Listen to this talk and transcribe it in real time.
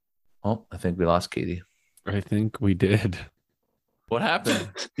Oh, I think we lost Katie. I think we did. What happened?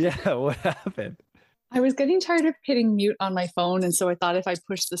 Yeah, what happened? I was getting tired of hitting mute on my phone, and so I thought if I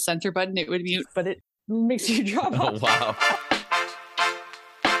pushed the center button, it would mute, but it makes you drop Oh, off. wow.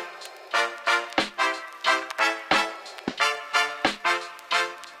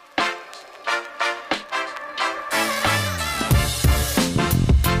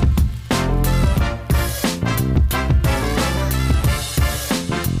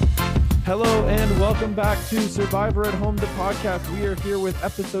 Hello and welcome back to Survivor at Home, the podcast. We are here with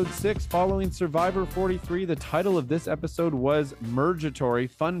episode 6 following Survivor 43. The title of this episode was Mergatory.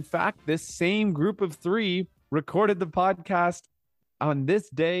 Fun fact, this same group of 3 recorded the podcast on this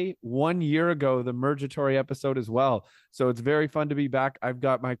day 1 year ago, the Mergatory episode as well. So it's very fun to be back. I've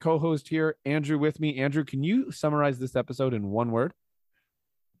got my co-host here, Andrew, with me. Andrew, can you summarize this episode in one word?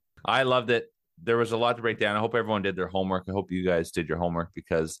 I loved it. There was a lot to break down. I hope everyone did their homework. I hope you guys did your homework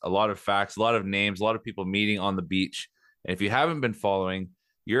because a lot of facts, a lot of names, a lot of people meeting on the beach. And if you haven't been following,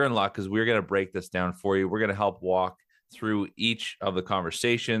 you're in luck because we're going to break this down for you. We're going to help walk through each of the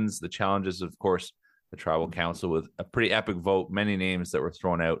conversations, the challenges, of course, the tribal council with a pretty epic vote, many names that were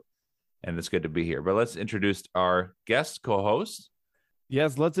thrown out. And it's good to be here. But let's introduce our guest co-host.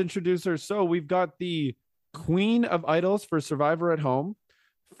 Yes, let's introduce her. So we've got the Queen of Idols for Survivor at Home,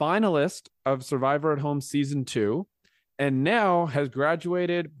 finalist of Survivor at Home Season 2, and now has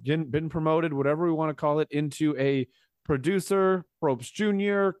graduated, been promoted, whatever we want to call it, into a producer, Probst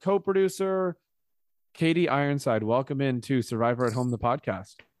Jr., co-producer. Katie Ironside, welcome into Survivor at Home, the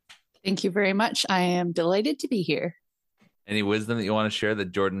podcast. Thank you very much. I am delighted to be here. Any wisdom that you want to share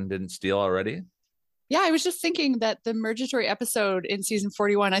that Jordan didn't steal already? Yeah, I was just thinking that the Mergatory episode in season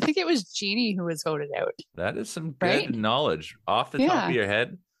 41, I think it was Jeannie who was voted out. That is some good Right? knowledge off the top of your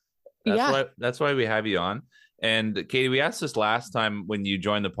head. That's why we have you on. And Katie, we asked this last time when you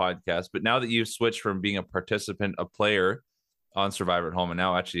joined the podcast, but now that you've switched from being a participant, a player on Survivor at Home, and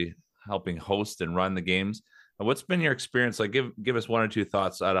now actually helping host and run the games, what's been your experience? Like, give us one or two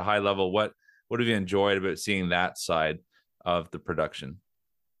thoughts at a high level. What have you enjoyed about seeing that side of the production?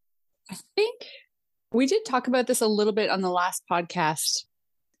 I think we did talk about this a little bit on the last podcast.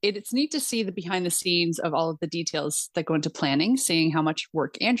 It's neat to see the behind the scenes of all of the details that go into planning, seeing how much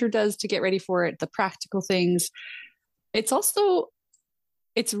work Andrew does to get ready for it, the practical things. It's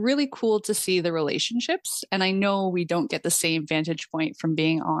really cool to see the relationships. And I know we don't get the same vantage point from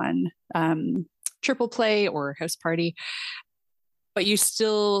being on Triple Play or House Party, but you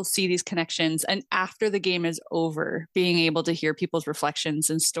still see these connections. And after the game is over, being able to hear people's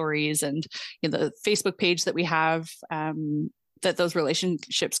reflections and stories, and the Facebook page that we have, that those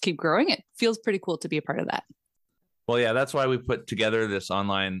relationships keep growing. It feels pretty cool to be a part of that. Well, yeah, that's why we put together this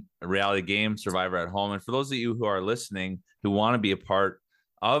online reality game, Survivor at Home. And for those of you who are listening, who want to be a part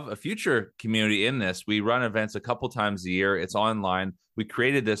of a future community in this, we run events a couple times a year. It's online. We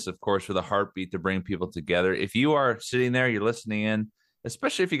created this, of course, with a heartbeat to bring people together. If you are sitting there, you're listening in,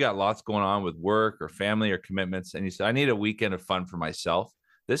 especially if you got lots going on with work or family or commitments, and you say, I need a weekend of fun for myself,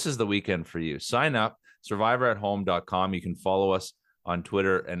 this is the weekend for you. Sign up, survivораthome.com. You can follow us on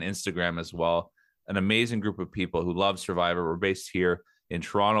Twitter and Instagram as well. An amazing group of people who love Survivor. We're based here in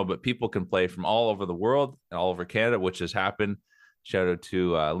Toronto, but people can play from all over the world and all over Canada, which has happened. Shout out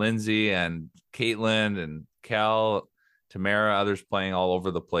to Lindsay and Caitlin and Cal, Tamara, others playing all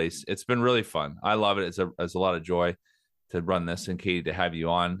over the place. It's been really fun. I love it. It's a lot of joy to run this, and Katie, to have you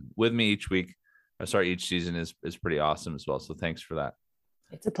on with me each week. Each season is pretty awesome as well. So thanks for that.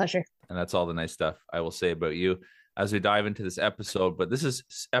 It's a pleasure. And that's all the nice stuff I will say about you as we dive into this episode. But this is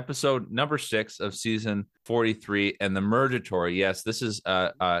episode number 6 of season 43 and the Mergatory. Yes, this is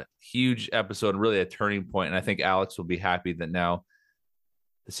a huge episode, really a turning point. And I think Alex will be happy that now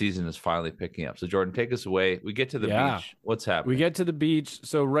the season is finally picking up. So Jordan, take us away. We get to the beach. What's happening? We get to the beach.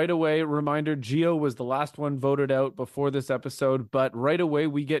 So right away, reminder, Gio was the last one voted out before this episode, but right away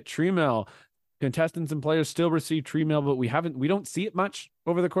we get tree mail. Contestants and players still receive tree mail, but we don't see it much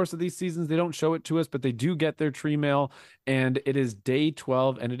over the course of these seasons. They don't show it to us, but they do get their tree mail, and it is day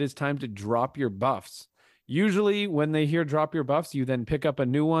 12, and it is time to drop your buffs. Usually when they hear drop your buffs, you then pick up a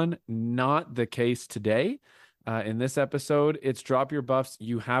new one. Not the case today. In this episode, it's drop your buffs.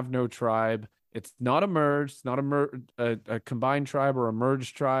 You have no tribe. It's not a merge. It's not a combined tribe or a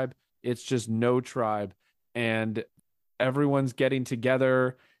merged tribe. It's just no tribe. And everyone's getting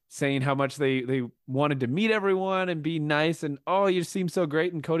together, saying how much they wanted to meet everyone and be nice. And, oh, you seem so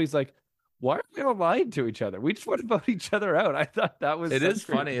great. And Cody's like, why are we all lying to each other? We just want to vote each other out. I thought that was... It is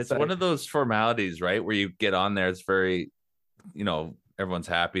funny. It's one of those formalities, right? Where you get on there. It's very, everyone's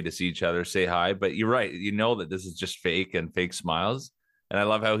happy to see each other, say hi. But you're right. You know that this is just fake and fake smiles. And I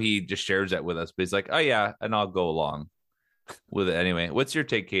love how he just shares that with us. But he's like, oh yeah, and I'll go along with it anyway. What's your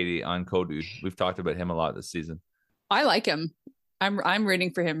take, Katie, on Cody? We've talked about him a lot this season. I like him. I'm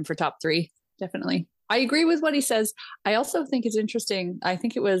rooting for him for top 3, definitely. I agree with what he says. I also think it's interesting. I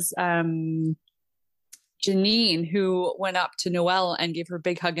think it was Janine who went up to Noelle and gave her a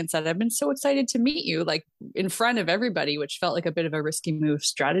big hug and said, I've been so excited to meet you, like in front of everybody, which felt like a bit of a risky move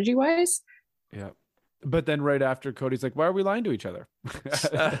strategy wise. Yeah. But then right after, Cody's like, why are we lying to each other?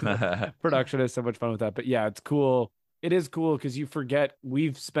 Production has so much fun with that. But yeah, it's cool. It is cool because you forget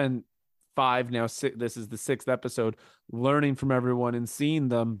we've spent 5 now. This is the 6th episode learning from everyone and seeing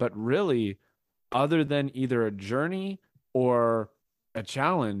them. But really, other than either a journey or a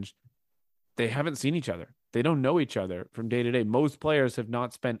challenge, they haven't seen each other. They don't know each other from day to day. Most players have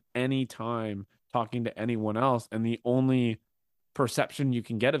not spent any time talking to anyone else. And the only perception you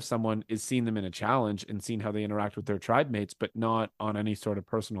can get of someone is seeing them in a challenge and seeing how they interact with their tribe mates, but not on any sort of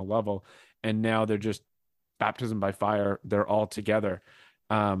personal level. And now they're just baptism by fire. They're all together.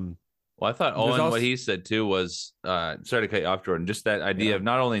 Well, I thought Owen, what he said too was, sorry to cut you off, Jordan, just that idea of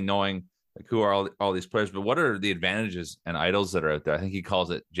not only knowing like who are all these players, but what are the advantages and idols that are out there? I think he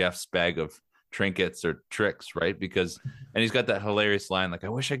calls it Jeff's bag of trinkets or tricks, right? Because, and he's got that hilarious line, like, I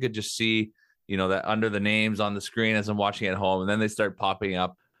wish I could just see, that under the names on the screen as I'm watching at home, and then they start popping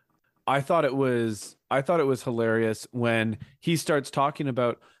up. I thought it was hilarious when he starts talking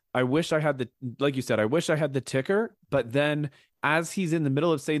about, I wish I had like you said, I wish I had the ticker, but then as he's in the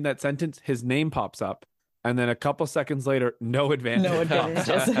middle of saying that sentence, his name pops up. And then a couple seconds later, no advantage. No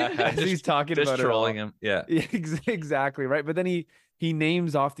advantages. He's talking just about trolling him. Yeah, exactly. Right. But then he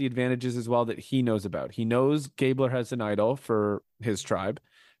names off the advantages as well that he knows about. He knows Gabler has an idol for his tribe.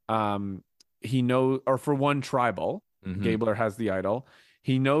 He knows, or for one tribal, Gabler has the idol.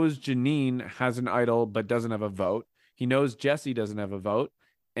 He knows Janine has an idol, but doesn't have a vote. He knows Jesse doesn't have a vote.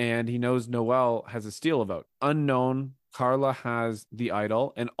 And he knows Noelle has a steal a vote. Unknown, Carla has the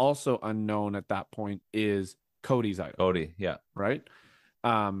idol, and also unknown at that point is Cody's idol. Cody, yeah. Right.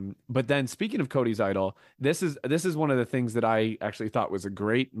 But then speaking of Cody's idol, this is one of the things that I actually thought was a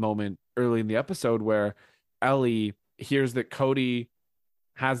great moment early in the episode where Ellie hears that Cody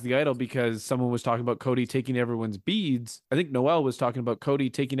has the idol because someone was talking about Cody taking everyone's beads. I think Noelle was talking about Cody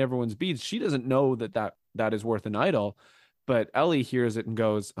taking everyone's beads. She doesn't know that is worth an idol, but Ellie hears it and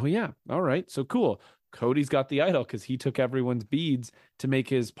goes, oh yeah, all right, so cool. Cody's got the idol because he took everyone's beads to make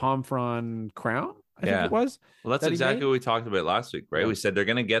his Pomfron crown. I think it was. Well, that's exactly what we talked about last week, right? Yeah. We said they're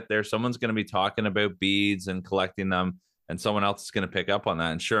going to get there. Someone's going to be talking about beads and collecting them, and someone else is going to pick up on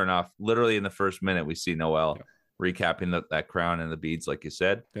that. And sure enough, literally in the first minute, we see Noelle recapping that crown and the beads, like you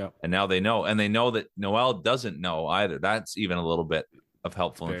said. Yeah. And now they know. And they know that Noelle doesn't know either. That's even a little bit of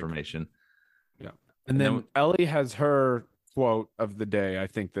helpful information. Yeah. And then Ellie has her quote of the day. I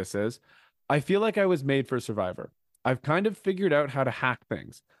think this is, I feel like I was made for Survivor. I've kind of figured out how to hack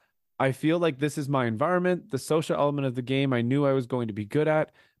things. I feel like this is my environment, the social element of the game I knew I was going to be good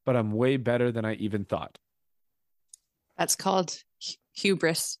at, but I'm way better than I even thought. That's called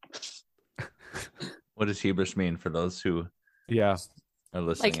hubris. What does hubris mean for those who are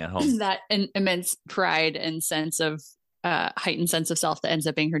listening at home? That immense pride and sense of heightened sense of self that ends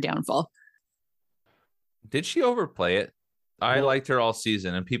up being her downfall. Did she overplay it? I liked her all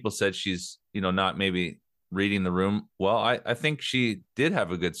season, and people said she's, not maybe reading the room well. I think she did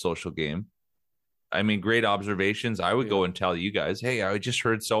have a good social game. I mean, great observations. I would go and tell you guys, hey, I just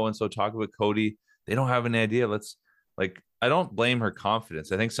heard so-and-so talk about Cody. They don't have an idea. I don't blame her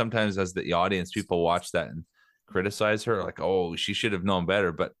confidence. I think sometimes as the audience, people watch that and criticize her like, oh, she should have known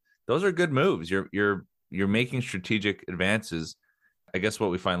better. But those are good moves. You're making strategic advances. I guess what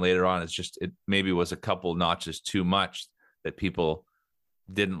we find later on is just it maybe was a couple notches too much that people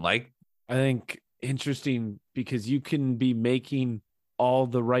didn't like. I think interesting because you can be making all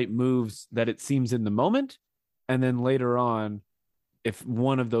the right moves that it seems in the moment. And then later on, if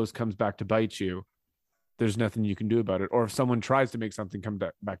one of those comes back to bite you, there's nothing you can do about it. Or if someone tries to make something come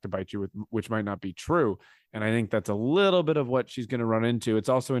back to bite you, which might not be true. And I think that's a little bit of what she's going to run into. It's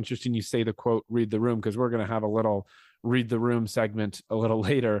also interesting you say the quote, read the room, because we're going to have a little read the room segment a little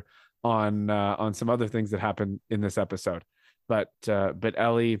later on some other things that happen in this episode. But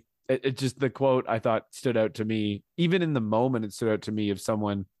Ellie, it just, the quote I thought stood out to me. Even in the moment, it stood out to me of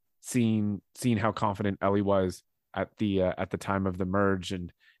someone seeing how confident Ellie was at the time of the merge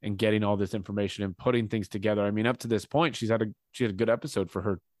and getting all this information and putting things together. I mean, up to this point, she had a good episode for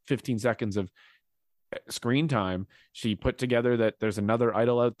her 15 seconds of screen time. She put together that there's another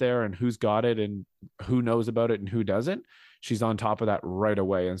idol out there and who's got it and who knows about it and who doesn't. She's on top of that right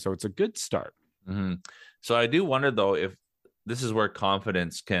away. And so it's a good start. Mm-hmm. So I do wonder though, if this is where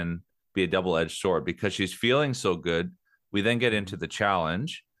confidence can be a double-edged sword, because she's feeling so good. We then get into the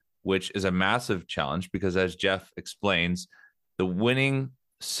challenge, which is a massive challenge because, as Jeff explains, the winning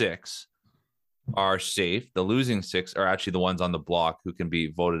 6 are safe. The losing 6 are actually the ones on the block who can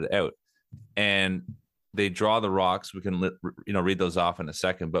be voted out. And they draw the rocks. We can read those off in a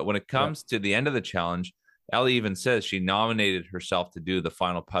second. But when it comes to the end of the challenge, Ellie even says she nominated herself to do the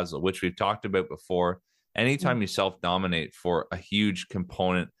final puzzle, which we've talked about before. Anytime you self-nominate for a huge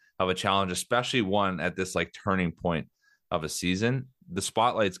component of a challenge, especially one at this like turning point of a season, the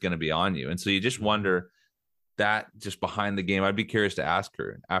spotlight's going to be on you. And so you just wonder that just behind the game. I'd be curious to ask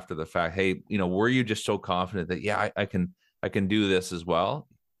her after the fact, hey, were you just so confident that, I can do this as well?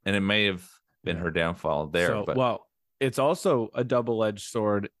 And it may have been her downfall there. Well, it's also a double-edged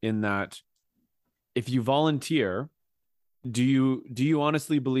sword in that if you volunteer, do you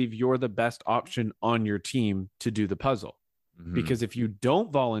honestly believe you're the best option on your team to do the puzzle? Mm-hmm. Because if you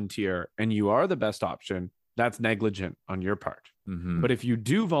don't volunteer and you are the best option, that's negligent on your part. Mm-hmm. But if you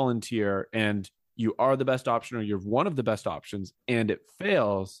do volunteer and you are the best option, or you're one of the best options, and it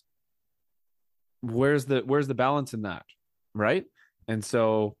fails, where's the balance in that, right? And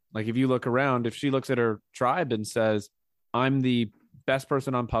so, like, if you look around, if she looks at her tribe and says, I'm the best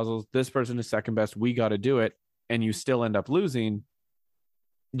person on puzzles, this person is second best, we got to do it, and you still end up losing,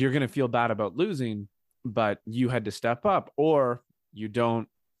 you're going to feel bad about losing, but you had to step up. Or you don't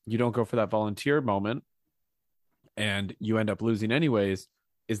go for that volunteer moment and you end up losing anyways.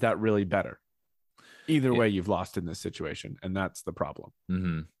 Is that really better? Either way, you've lost in this situation, and that's the problem.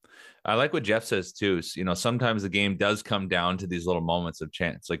 Mm-hmm. I like what Jeff says too. Sometimes the game does come down to these little moments of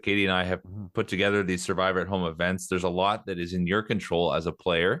chance. Like Katie and I have put together these Survivor at Home events. There's a lot that is in your control as a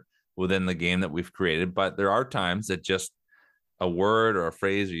player within the game that we've created, but there are times that just a word or a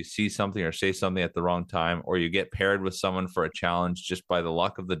phrase, or you see something or say something at the wrong time, or you get paired with someone for a challenge just by the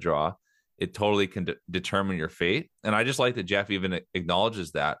luck of the draw. It totally can determine your fate. And I just like that Jeff even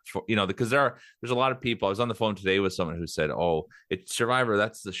acknowledges that, because there's a lot of people. I was on the phone today with someone who said, oh, it's Survivor.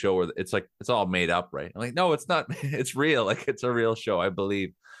 That's the show where it's like, it's all made up, right? I'm like, no, it's not. It's real. Like, it's a real show, I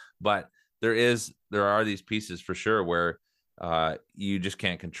believe. But there are these pieces for sure where you just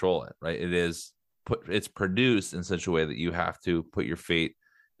can't control it, right? It's produced in such a way that you have to put your fate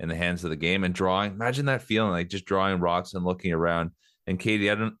in the hands of the game. And drawing, imagine that feeling, like just drawing rocks and looking around. And Katie,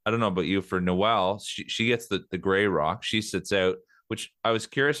 I don't know about you, for Noelle, she gets the gray rock. She sits out, which I was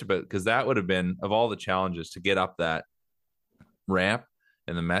curious about, because that would have been, of all the challenges, to get up that ramp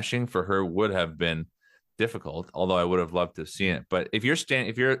and the meshing for her would have been difficult, although I would have loved to have seen it. But if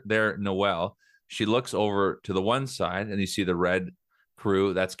you're there, Noelle, she looks over to the one side and you see the red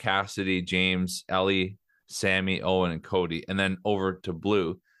crew. That's Cassidy, James, Ellie, Sammy, Owen, and Cody. And then over to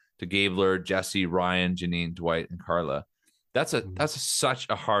blue, to Gabler, Jesse, Ryan, Janine, Dwight, and Carla. That's such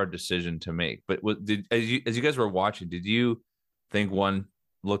a hard decision to make. But as you guys were watching, did you think one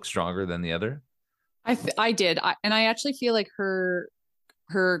looked stronger than the other? I did. And I actually feel like her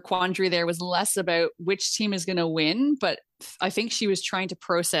quandary there was less about which team is going to win, but I think she was trying to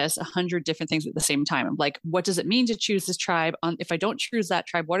process 100 different things at the same time. I'm like, what does it mean to choose this tribe? If I don't choose that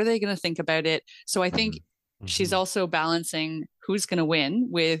tribe, what are they going to think about it? So I think she's also balancing who's going to win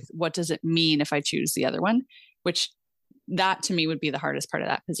with what does it mean if I choose the other one, which that to me would be the hardest part of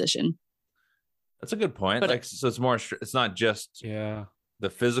that position. That's a good point. But so it's not just the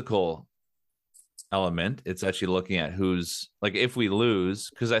physical element. It's actually looking at who's, like, if we lose,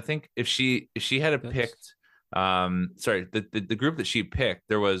 because I think if she had picked the group that she picked,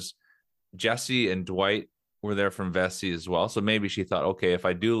 there was Jesse and Dwight were there from Vessi as well. So maybe she thought, okay, if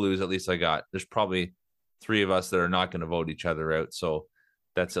I do lose, at least there's probably 3 of us that are not going to vote each other out. So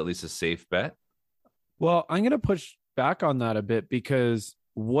that's at least a safe bet. Well, I'm going to push back on that a bit, because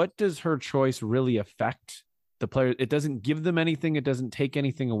what does her choice really affect the player? It doesn't give them anything. It doesn't take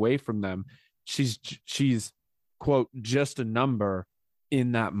anything away from them. She's quote, just a number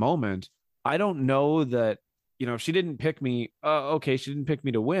in that moment. I don't know that, if she didn't pick me, okay, she didn't pick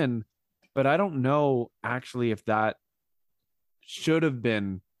me to win, but I don't know actually if that should have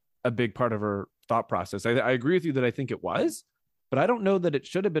been a big part of her thought process. I agree with you that I think it was, but I don't know that it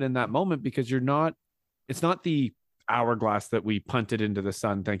should have been in that moment, because it's not the hourglass that we punted into the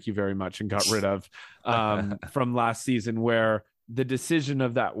sun, thank you very much, and got rid of from last season, where the decision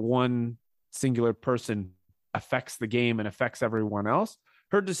of that one singular person affects the game and affects everyone else.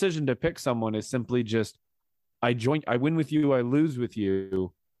 Her decision to pick someone is simply just, I win with you, I lose with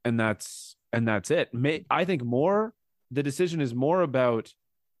you, and that's it. I think the decision is more about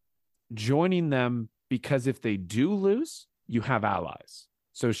joining them, because if they do lose, you have allies.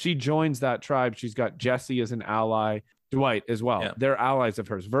 So she joins that tribe. She's got Jesse as an ally. Dwight as well. Yeah. They're allies of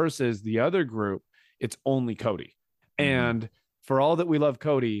hers versus the other group. It's only Cody. And for all that we love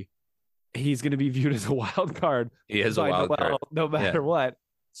Cody, he's going to be viewed as a wild card. He is a wild card. No matter what.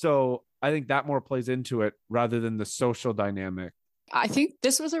 So I think that more plays into it rather than the social dynamic. I think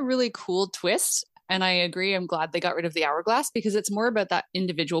this was a really cool twist. And I agree. I'm glad they got rid of the hourglass because it's more about that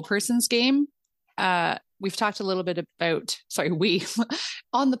individual person's game. We've talked a little bit about,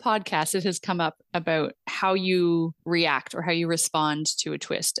 on the podcast, it has come up about how you react or how you respond to a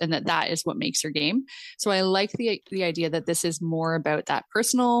twist and that is what makes your game. So I like the idea that this is more about that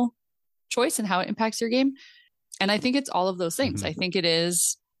personal choice and how it impacts your game. And I think it's all of those things. I think it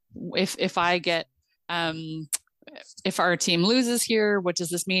is, if I get, if our team loses here, what does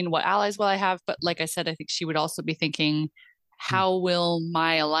this mean? What allies will I have? But like I said, I think she would also be thinking, how will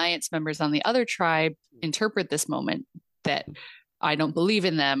my alliance members on the other tribe interpret this moment that I don't believe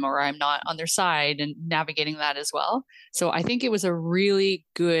in them or I'm not on their side, and navigating that as well. So I think it was a really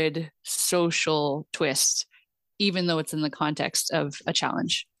good social twist, even though it's in the context of a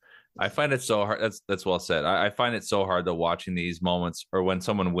challenge. I find it so hard. That's well said. I find it so hard to watching these moments, or when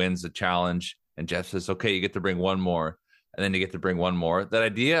someone wins a challenge and Jeff says, okay, you get to bring one more, and then you get to bring one more. That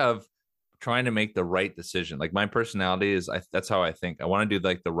idea of trying to make the right decision. Like my personality is, that's how I think. I want to do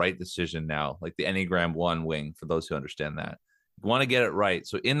like the right decision now, like the Enneagram 1 wing, for those who understand that. You want to get it right.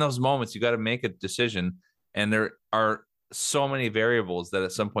 So in those moments, you got to make a decision. And there are so many variables that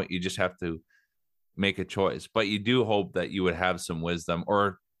at some point you just have to make a choice. But you do hope that you would have some wisdom,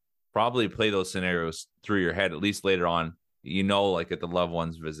 or probably play those scenarios through your head, at least later on. Like at the loved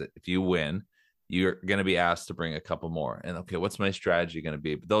ones visit, if you win, you're going to be asked to bring a couple more. And okay, what's my strategy going to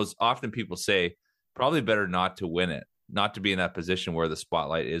be? But those often people say, probably better not to win it, not to be in that position where the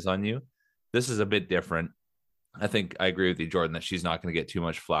spotlight is on you. This is a bit different. I think I agree with you, Jordan, that she's not going to get too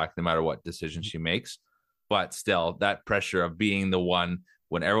much flack no matter what decision she makes. But still, that pressure of being the one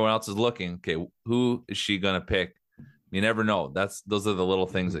when everyone else is looking, okay, who is she going to pick? You never know. Those are the little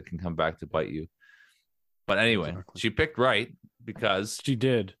things that can come back to bite you. But anyway, She picked right because she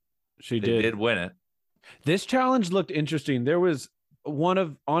did. She did win it. This challenge looked interesting. There was one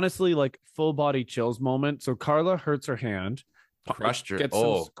of, honestly, like full body chills moment. So Carla hurts her hand, crushed her.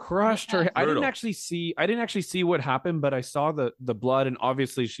 Crushed her. Brutal. I didn't actually see what happened, but I saw the blood, and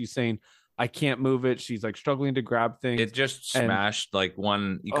obviously she's saying, I can't move it. She's like struggling to grab things. It just smashed like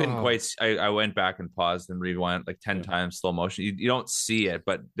one. You couldn't quite. I went back and paused and rewind like 10 times slow motion. You don't see it,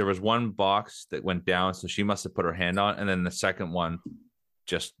 but there was one box that went down, so she must have put her hand on, and then the second one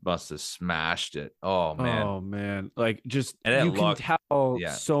just must have smashed it. Oh man. Like just, you can tell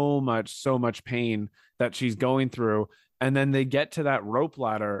so much pain that she's going through. And then they get to that rope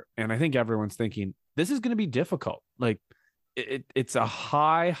ladder, and I think everyone's thinking this is going to be difficult. Like it's a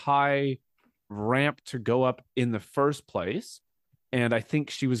high ramp to go up in the first place. And I think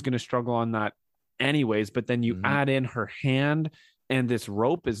she was going to struggle on that anyways, but then you add in her hand, and this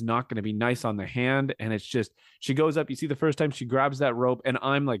rope is not going to be nice on the hand. And it's just, she goes up, you see the first time she grabs that rope, and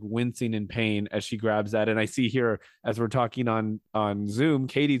I'm like wincing in pain as she grabs that. And I see here, as we're talking on Zoom,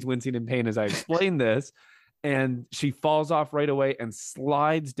 Katie's wincing in pain as I explain this. And she falls off right away and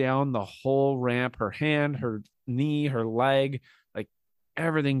slides down the whole ramp, her hand, her knee, her leg, like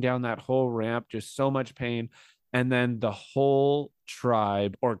everything down that whole ramp, just so much pain. And then the whole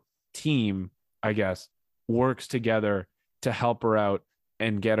tribe or team, I guess, works together to help her out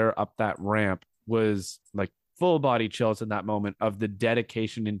and get her up that ramp. Was like full body chills in that moment of the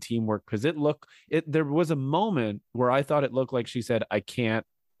dedication and teamwork. Cause there was a moment where I thought it looked like she said,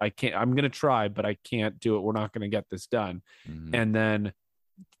 I'm going to try, but I can't do it. We're not going to get this done. And then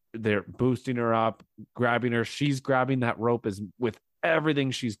they're boosting her up, grabbing her. She's grabbing that rope with everything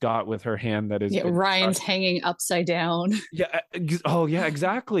she's got with her hand. That is, Ryan's hanging upside down. Yeah. Oh yeah,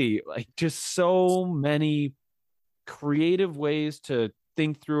 exactly. Like just so many creative ways to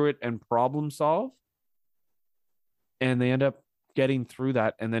think through it and problem solve. And they end up getting through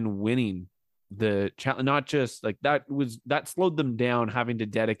that and then winning the challenge. Not just like that slowed them down, having to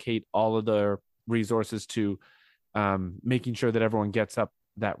dedicate all of their resources to making sure that everyone gets up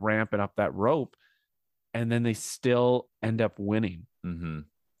that ramp and up that rope, and then they still end up winning.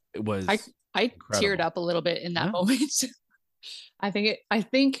 It was I teared up a little bit in that moment. I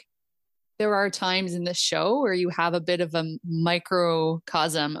think there are times in this show where you have a bit of a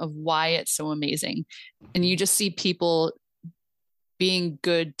microcosm of why it's so amazing, and you just see people being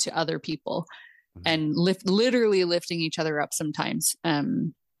good to other people and literally lifting each other up sometimes. I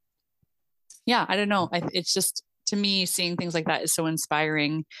don't know. It's just, to me, seeing things like that is so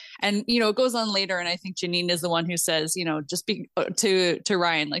inspiring. And, it goes on later. And I think Janine is the one who says, just to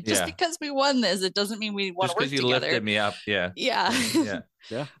Ryan, like, just because we won this, it doesn't mean we want to work together. Just because you lifted me up. Yeah.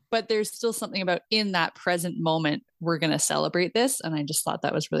 Yeah. But there's still something about in that present moment, we're going to celebrate this. And I just thought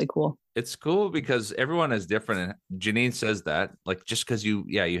that was really cool. It's cool because everyone is different. And Janine says that, like, just because you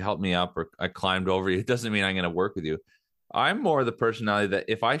helped me up or I climbed over you, it doesn't mean I'm going to work with you. I'm more the personality that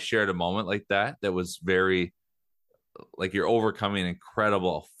if I shared a moment like that was very, like, you're overcoming an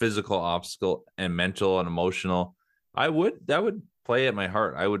incredible physical obstacle and mental and emotional, that would play at my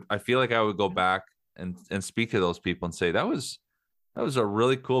heart. I feel like I would go back and speak to those people and say, that was a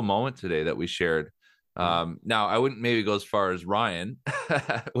really cool moment today that we shared. Now I wouldn't maybe go as far as Ryan,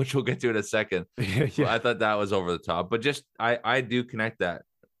 which we'll get to in a second. Yeah. I thought that was over the top, but just, I do connect that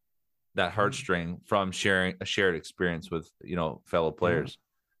heartstring from sharing a shared experience with, fellow players.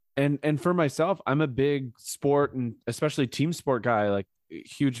 And for myself, I'm a big sport and especially team sport guy, like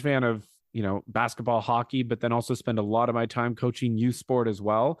huge fan of, basketball, hockey, but then also spend a lot of my time coaching youth sport as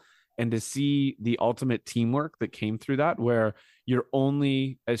well. And to see the ultimate teamwork that came through that, where you're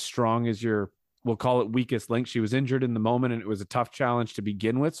only as strong as we'll call it weakest link. She was injured in the moment and it was a tough challenge to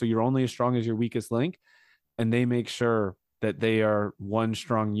begin with. So you're only as strong as your weakest link. And they make sure that they are one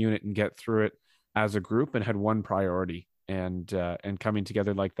strong unit and get through it as a group and had one priority, and coming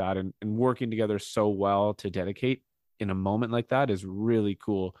together like that and working together so well to dedicate in a moment like that is really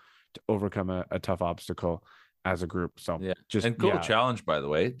cool to overcome a tough obstacle as a group. So cool challenge, by the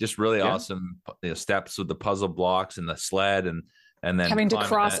way, just really awesome steps with the puzzle blocks and the sled and then having to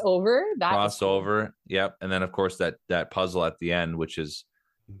cross over. Yep. And then of course that puzzle at the end, which is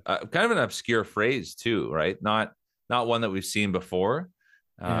kind of an obscure phrase too, right? Not one that we've seen before.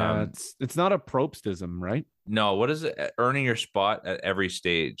 It's not a Probstism, right? No. What is it? Earning your spot at every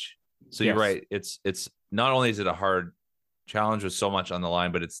stage. So You're right. It's not only is it a hard challenge with so much on the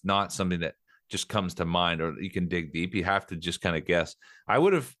line, but it's not something that just comes to mind or you can dig deep. You have to just kind of guess. I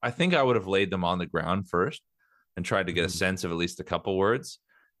think I would have laid them on the ground first and tried to get a sense of at least a couple words.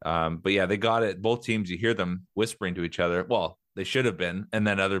 But yeah, they got it. Both teams, you hear them whispering to each other. Well, they should have been, and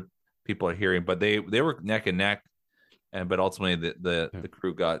then other people are hearing, but they were neck and neck. But ultimately the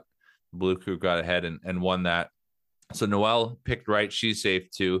blue crew got ahead and won that. So Noelle picked right. She's safe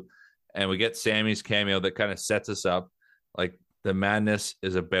too. And we get Sammy's cameo that kind of sets us up. Like, the madness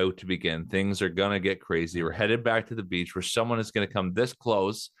is about to begin. Things are going to get crazy. We're headed back to the beach where someone is going to come this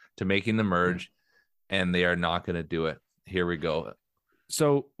close to making the merge, and they are not going to do it. Here we go.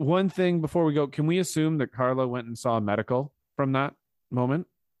 So one thing before we go, can we assume that Carla went and saw a medical from that moment?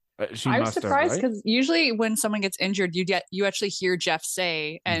 I was surprised because usually when someone gets injured, you actually hear Jeff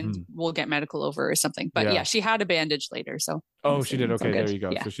say, and we'll get medical over or something. But yeah, she had a bandage later. So she did. Okay, there you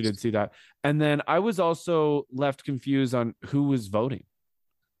go. Yeah. So she did see that. And then I was also left confused on who was voting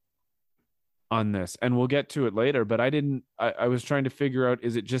on this, and we'll get to it later. But I was trying to figure out,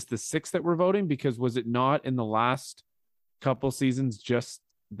 is it just the 6 that were voting? Because was it not in the last couple seasons just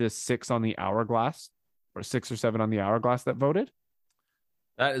the 6 on the hourglass, or 6 or 7 on the hourglass that voted?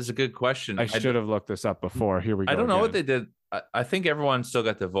 That is a good question. I should have looked this up before. Here we go. I don't know what they did. I think everyone still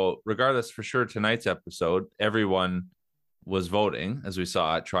got to vote. Regardless, for sure, tonight's episode, everyone was voting, as we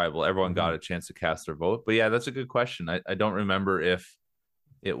saw at Tribal. Everyone got a chance to cast their vote. But yeah, that's a good question. I don't remember if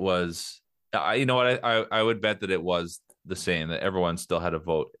it was... you know what? I would bet that it was the same, that everyone still had a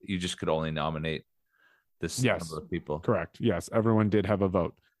vote. You just could only nominate this number of people. Correct. Yes, everyone did have a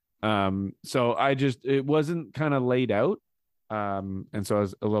vote. So it wasn't kind of laid out. And so I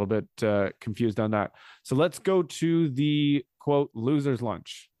was a little bit confused on that. So let's go to the quote losers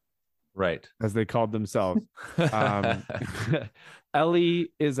lunch, right, as they called themselves.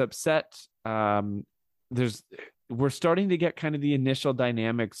 Ellie is upset. We're starting to get kind of the initial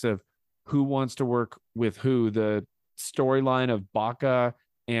dynamics of who wants to work with who. The storyline of Baka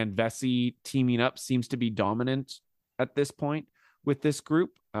and Vesey teaming up seems to be dominant at this point with this group.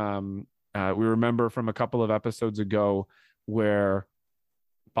 We remember from a couple of episodes ago where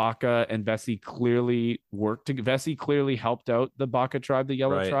Baka and Vesey clearly worked. Vesey clearly helped out the Baka tribe, the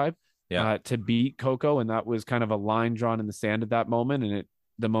Yellow tribe, to beat Coco, and that was kind of a line drawn in the sand at that moment. And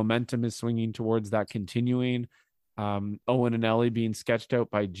the momentum is swinging towards that continuing. Owen and Ellie being sketched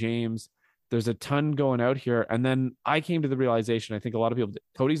out by James. There's a ton going out here, and then I came to the realization. I think a lot of people.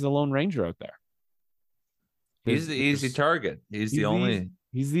 Cody's the Lone Ranger out there. He's the easy target. He's the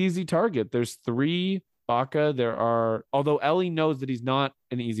easy target. There's 3. Baka, although Ellie knows that he's not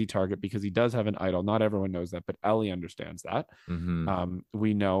an easy target because he does have an idol. Not everyone knows that, but Ellie understands that.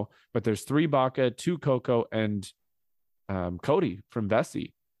 We know, but there's 3 Baka, 2 Coco, and Cody from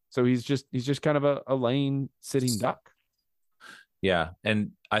Vesey. So he's just kind of a lane sitting duck. Yeah.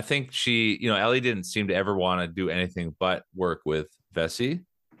 And I think Ellie didn't seem to ever want to do anything but work with Vesey.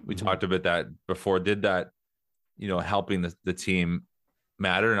 We talked about that before. Did that, helping the team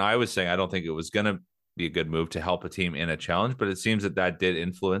matter? And I was saying I don't think it was going to be a good move to help a team in a challenge, but it seems that did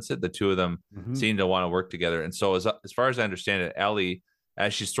influence it. The two of them seem to want to work together. And so as far as I understand it, Ellie,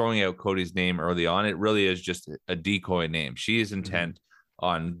 as she's throwing out Cody's name early on, it really is just a decoy name. She is intent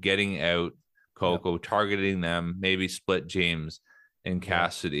on getting out Coco, targeting them, maybe split James and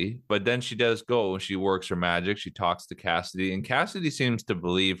Cassidy. But then she does go and she works her magic. She talks to Cassidy, and Cassidy seems to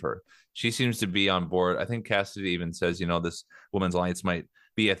believe her. She seems to be on board. I think Cassidy even says, this women's alliance might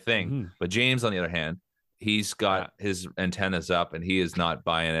be a thing. But James, on the other hand, he's got his antennas up and he is not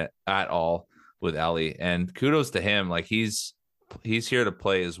buying it at all with Ellie. And kudos to him. Like he's here to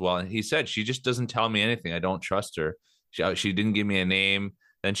play as well. And he said, she just doesn't tell me anything. I don't trust her. She didn't give me a name.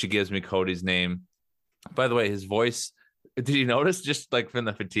 Then she gives me Cody's name. By the way, his voice, did you notice just like from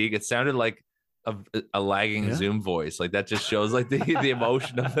the fatigue, it sounded like a lagging Zoom voice. Like that just shows like the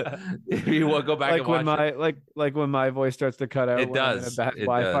emotion of it. If you will go back like and watch when like when my voice starts to cut out. It does. I'm in a bad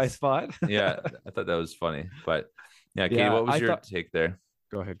Wi-Fi spot. Yeah, I thought that was funny. But yeah, Katie, what was your take there?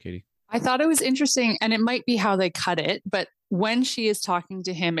 Go ahead, Katie. I thought it was interesting, and it might be how they cut it, but when she is talking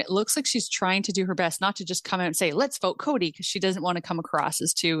to him, it looks like she's trying to do her best not to just come out and say, let's vote Cody, because she doesn't want to come across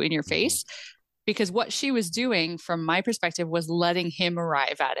as too in your face. Because what she was doing, from my perspective, was letting him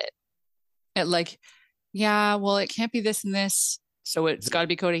arrive at it. It can't be this and this, so it's got to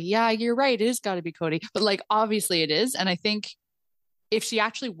be Cody. Yeah, you're right. It has got to be Cody. But like, obviously it is. And I think if she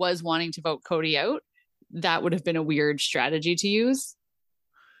actually was wanting to vote Cody out, that would have been a weird strategy to use.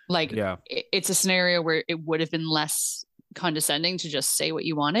 Like, it's a scenario where it would have been less condescending to just say what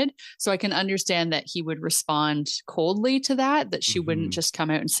you wanted. So I can understand that he would respond coldly to that she wouldn't just come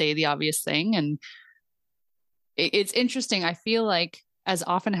out and say the obvious thing. And it's interesting. I feel like, as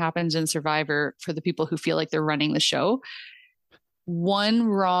often happens in Survivor, for the people who feel like they're running the show, one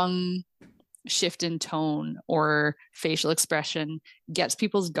wrong shift in tone or facial expression gets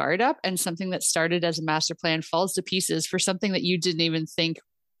people's guard up, and something that started as a master plan falls to pieces for something that you didn't even think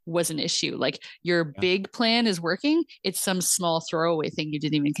was an issue. Like, your big plan is working, it's some small throwaway thing you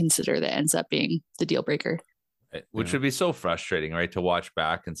didn't even consider that ends up being the deal breaker. Which would be so frustrating, right? To watch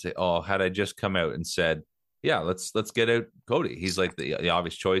back and say, oh, had I just come out and said, yeah, let's get out Cody. He's like the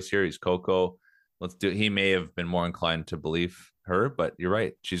obvious choice here. He's Coco. Let's do it. He may have been more inclined to believe her, but you're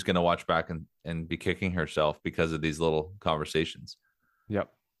right. She's going to watch back and be kicking herself because of these little conversations. Yep.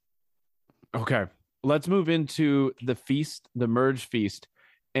 Okay. Let's move into the feast, the merge feast,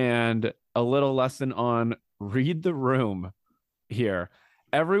 and a little lesson on read the room here.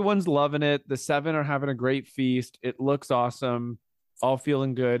 Everyone's loving it. The 7 are having a great feast. It looks awesome. All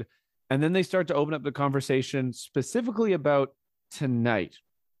feeling good. And then they start to open up the conversation specifically about tonight.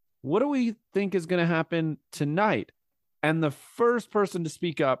 What do we think is going to happen tonight? And the first person to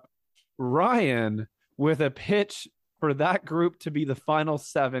speak up, Ryan, with a pitch for that group to be the final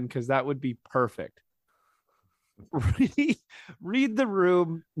 7, because that would be perfect. Read the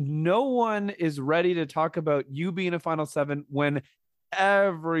room. No one is ready to talk about you being a final 7 when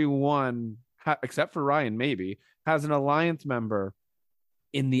everyone, except for Ryan, maybe, has an alliance member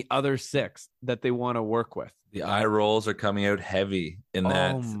in the other 6 that they want to work with. The eye rolls are coming out heavy in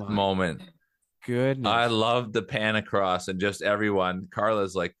that moment. Goodness. I love the pan across and just everyone.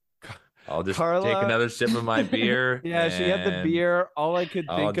 Carla's like, I'll just take another sip of my beer. Yeah, she had the beer. All I could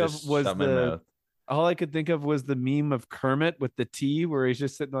think of was the meme of Kermit with the tea, where he's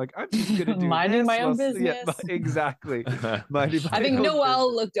just sitting like, I'm just gonna do minding my own business. Yeah, exactly. I think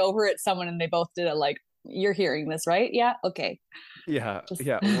Noelle looked over at someone and they both did it like, you're hearing this, right? Yeah. Okay. Yeah.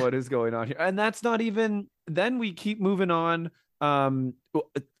 What is going on here? And that's not even, then we keep moving on.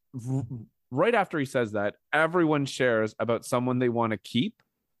 Right after he says that, everyone shares about someone they want to keep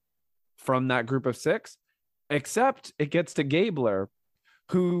from that group of 6, except it gets to Gabler,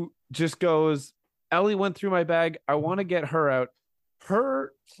 who just goes, Ellie went through my bag. I want to get her out.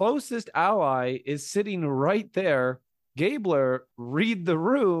 Her closest ally is sitting right there. Gabler, read the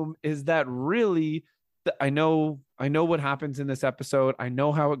room. Is that really... I know what happens in this episode. I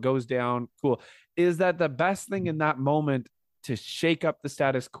know how it goes down. Cool. Is that the best thing in that moment to shake up the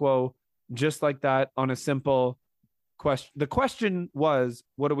status quo just like that on a simple question? The question was,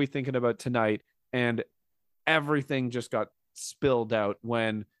 what are we thinking about tonight? And everything just got spilled out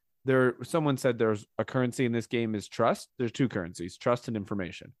when someone said there's a currency in this game is trust. There's 2 currencies, trust and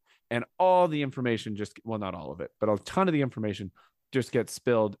information. And all the information not all of it, but a ton of the information just gets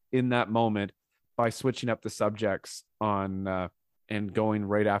spilled in that moment by switching up the subjects on and going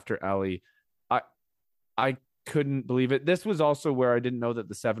right after Ellie. I couldn't believe it. This was also where I didn't know that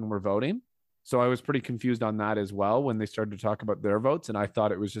the 7 were voting. So I was pretty confused on that as well when they started to talk about their votes. And I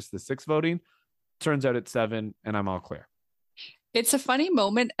thought it was just the 6 voting. Turns out it's 7, and I'm all clear. It's a funny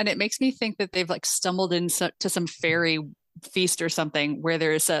moment, and it makes me think that they've like stumbled into some fairy feast or something where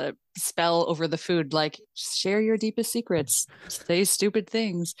there's a spell over the food, like share your deepest secrets, say stupid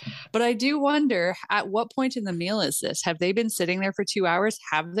things. But I do wonder, at what point in the meal is this? Have they been sitting there for 2 hours?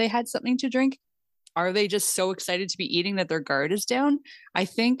 Have they had something to drink? Are they just so excited to be eating that their guard is down? I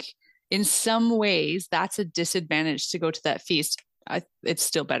think in some ways that's a disadvantage to go to that feast. It's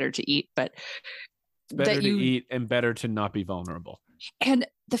still better to eat, but better to eat and better to not be vulnerable. And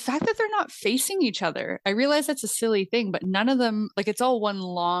the fact that they're not facing each other, I realize that's a silly thing, but none of them, like, it's all one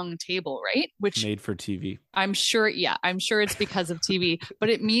long table, right? Which made for TV. I'm sure it's because of TV, but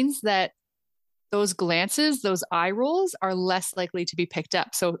it means that those glances, those eye rolls are less likely to be picked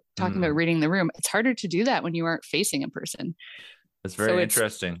up. So talking about reading the room, it's harder to do that when you aren't facing a person. That's very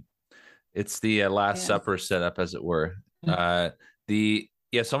interesting. It's the Last Supper setup, as it were.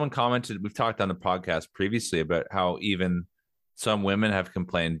 Someone commented, we've talked on the podcast previously about how even some women have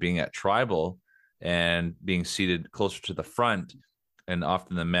complained being at tribal and being seated closer to the front, and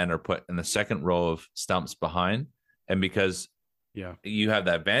often the men are put in the second row of stumps behind. And because you have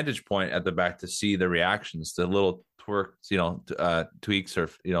that vantage point at the back to see the reactions, the little twerks, tweaks, or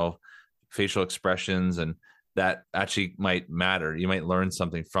facial expressions, and that actually might matter. You might learn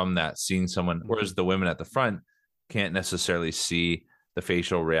something from that, seeing someone, whereas the women at the front can't necessarily see the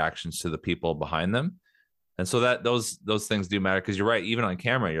facial reactions to the people behind them. And so that those things do matter, because you're right, even on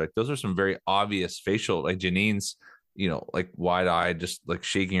camera, you're like, those are some very obvious facial, like Janine's, like wide-eyed, just like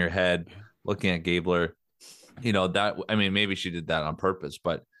shaking her head, looking at Gabler, that, I mean, maybe she did that on purpose,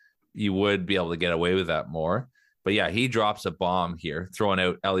 but you would be able to get away with that more. But yeah, he drops a bomb here, throwing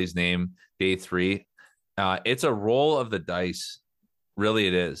out Ellie's name, day 3. It's a roll of the dice. Really,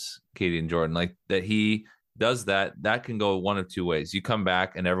 it is, Katie and Jordan, like that he does that can go one of two ways. You come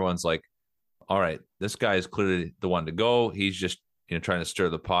back and everyone's like, all right, this guy is clearly the one to go. He's just trying to stir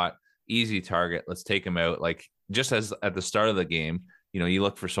the pot. Easy target. Let's take him out. Like, just as at the start of the game, you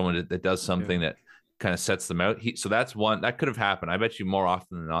look for someone that does something that kind of sets them out. So that's one that could have happened. I bet you more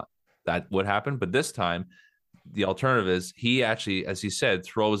often than not that would happen. But this time, the alternative is he actually, as he said,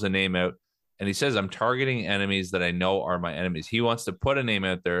 throws a name out, and he says, I'm targeting enemies that I know are my enemies. He wants to put a name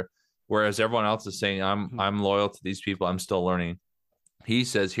out there, whereas everyone else is saying, I'm loyal to these people. I'm still learning. He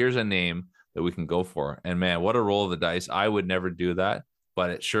says, here's a name that we can go for. And man, what a roll of the dice. I would never do that,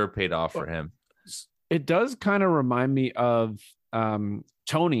 but it sure paid off for him. It does kind of remind me of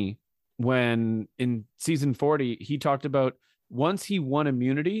Tony, when in season 40, he talked about once he won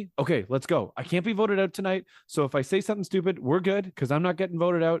immunity, okay, let's go. I can't be voted out tonight. So if I say something stupid, we're good, because I'm not getting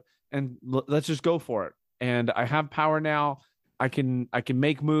voted out, and let's just go for it. And I have power now. I can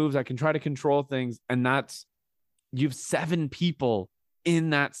make moves. I can try to control things. And you've 7 people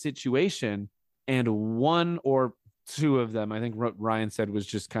in that situation, and 1 or 2 of them, I think Ryan said, was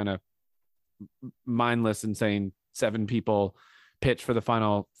just kind of mindless and saying 7 people pitch for the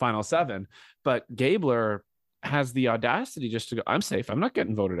final 7. But Gabler has the audacity just to go, I'm safe. I'm not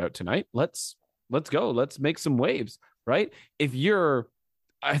getting voted out tonight. Let's go. Let's make some waves, right? If you're,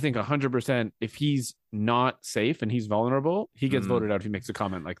 I think 100%, if he's not safe and he's vulnerable, he gets voted out if he makes a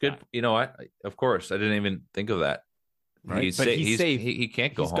comment like that. You know what? Of course, I didn't even think of that. Right? He's safe. He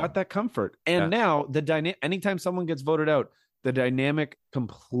can't go home. He's got that comfort. And now anytime someone gets voted out, the dynamic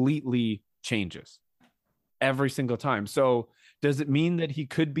completely changes every single time. So does it mean that he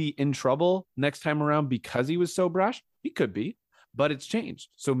could be in trouble next time around because he was so brash? He could be, but it's changed.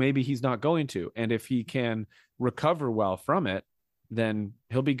 So maybe he's not going to. And if he can recover well from it, then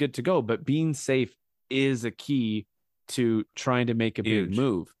he'll be good to go. But being safe is a key to trying to make a big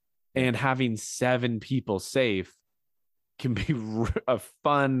move. And having 7 people safe can be a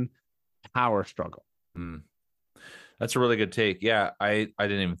fun power struggle. That's a really good take. Yeah, I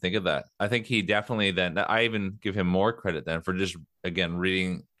didn't even think of that. I think he definitely I even give him more credit then for just, again,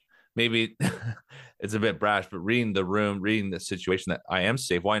 reading. Maybe it's a bit brash, but reading the room, reading the situation, that I am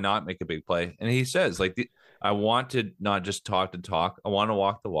safe. Why not make a big play? And he says, like, I want to not just talk to talk. I want to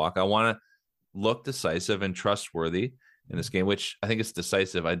walk the walk. I want to look decisive and trustworthy in this game, which I think it's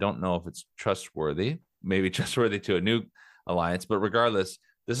decisive. I don't know if it's trustworthy, maybe trustworthy to a new alliance, but regardless,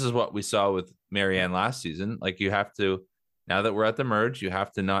 this is what we saw with Marianne last season. Like, you have to, now that we're at the merge, you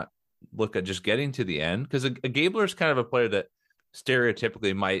have to not look at just getting to the end, because a Gabler is kind of a player that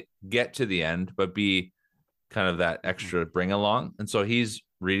stereotypically might get to the end, but be kind of that extra bring along. And so he's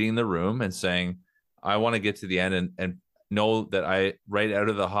reading the room and saying, I want to get to the end and know that I, right out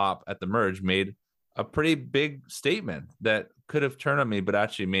of the hop at the merge, made a pretty big statement that could have turned on me, but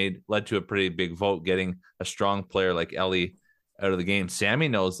actually led to a pretty big vote, getting a strong player like Ellie out of the game. Sammy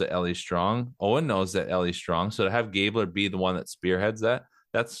knows that Ellie's strong. Owen knows that Ellie's strong. So to have Gabler be the one that spearheads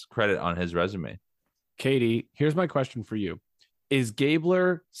that's credit on his resume. Katie, here's my question for you. Is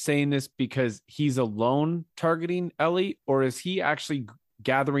Gabler saying this because he's alone targeting Ellie, or is he actually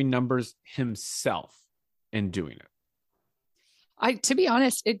gathering numbers himself and doing it? To be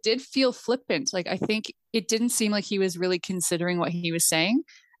honest, it did feel flippant. Like, I think it didn't seem like he was really considering what he was saying.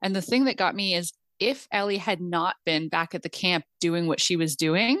 And the thing that got me is, if Ellie had not been back at the camp doing what she was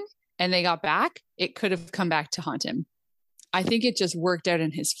doing and they got back, it could have come back to haunt him. I think it just worked out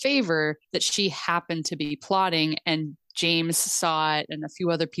in his favor that she happened to be plotting, and James saw it and a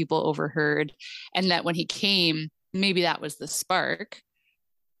few other people overheard. And that when he came, maybe that was the spark.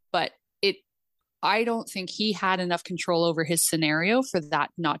 But I don't think he had enough control over his scenario for that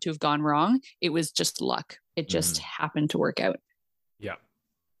not to have gone wrong. It was just luck. It just happened to work out. Yeah.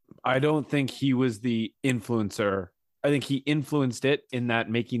 I don't think he was the influencer. I think he influenced it in that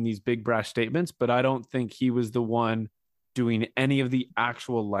making these big brash statements, but I don't think he was the one doing any of the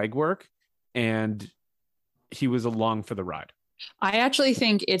actual legwork, and he was along for the ride. I actually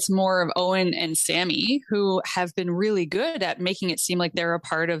think it's more of Owen and Sammy, who have been really good at making it seem like they're a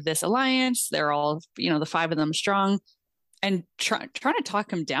part of this alliance. They're all, the 5 of them strong, and trying to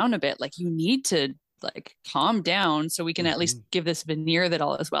talk him down a bit. Like, you need to calm down so we can at least give this veneer that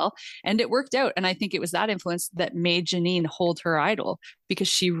all is well. And it worked out. And I think it was that influence that made Janine hold her idol, because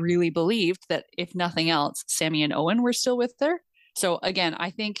she really believed that if nothing else, Sammy and Owen were still with her. So again,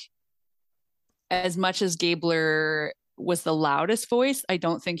 I think as much as Gabler was the loudest voice, I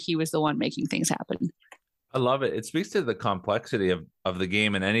don't think he was the one making things happen. I love it. It speaks to the complexity of the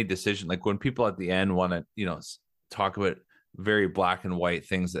game and any decision. Like, when people at the end want to, talk about very black and white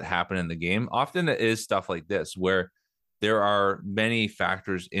things that happen in the game, often it is stuff like this, where there are many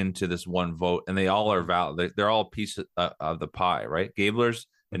factors into this one vote, and they all are valid. They're all pieces of the pie, right? Gabler's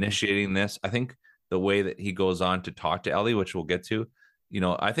initiating this. I think the way that he goes on to talk to Ellie, which we'll get to,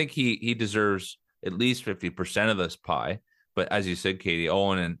 I think he deserves at least 50% of this pie. But as you said, Katie,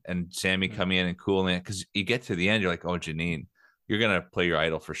 Owen and Sammy come in and cooling it, because you get to the end, you're like, oh, Janine, you're going to play your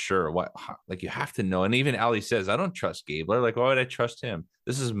idol for sure. You have to know. And even Ellie says, I don't trust Gabler. Like, why would I trust him?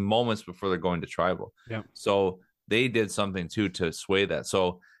 This is moments before they're going to tribal. Yeah. So they did something too to sway that.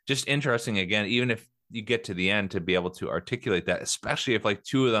 So just interesting, again, even if you get to the end, to be able to articulate that, especially if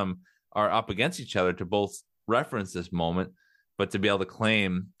 2 of them are up against each other, to both reference this moment, but to be able to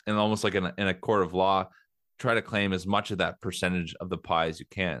claim, and almost like in a court of law, try to claim as much of that percentage of the pie as you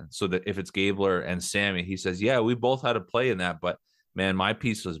can. So that if it's Gabler and Sammy, he says, yeah, we both had a play in that, but man, my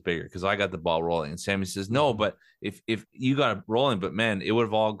piece was bigger because I got the ball rolling. And Sammy says, no, but if you got it rolling, but man, it would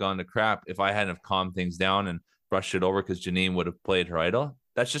have all gone to crap if I hadn't have calmed things down and brushed it over, because Janine would have played her idol.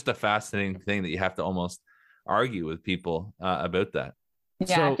 That's just a fascinating thing that you have to almost argue with people about that.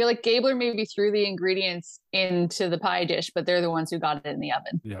 Yeah, so, I feel like Gabler maybe threw the ingredients into the pie dish, but they're the ones who got it in the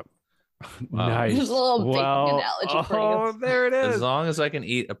oven. Yep. Wow. Nice. There's a little baking analogy for you. Oh, there it is. As long as I can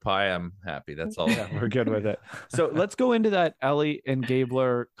eat a pie, I'm happy. That's all. Yeah, we're good with it. So let's go into that Ellie and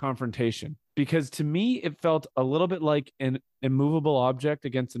Gabler confrontation, because to me, it felt a little bit like an immovable object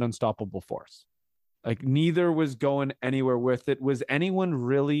against an unstoppable force. Like, neither was going anywhere with it. Was anyone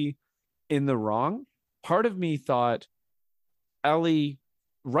really in the wrong? Part of me thought Ellie,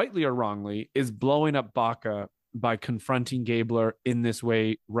 rightly or wrongly, is blowing up Baka by confronting Gabler in this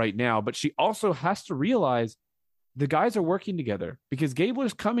way right now. But she also has to realize the guys are working together, because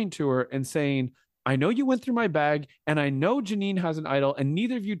Gabler's coming to her and saying, I know you went through my bag, and I know Janine has an idol, and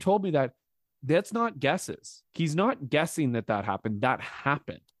neither of you told me that. That's not guesses. He's not guessing that happened. That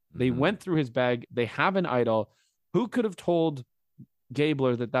happened. They went through his bag. They have an idol. Who could have told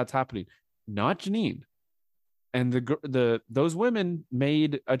Gabler that that's happening? Not Janine. And those women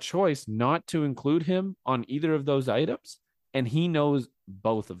made a choice not to include him on either of those items, and he knows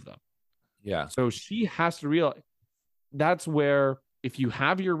both of them. Yeah. So she has to realize that's where, if you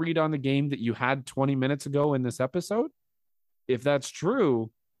have your read on the game that you had 20 minutes ago in this episode, if that's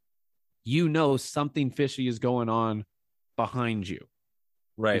true, something fishy is going on behind you.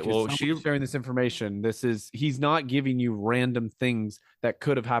 Right. Because well, she's sharing this information. He's not giving you random things that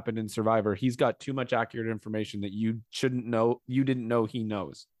could have happened in Survivor. He's got too much accurate information that you shouldn't know. You didn't know he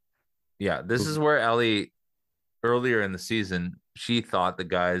knows. Yeah. This is where Ellie, earlier in the season, she thought the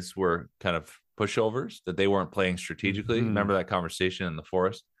guys were kind of pushovers, that they weren't playing strategically. Remember that conversation in the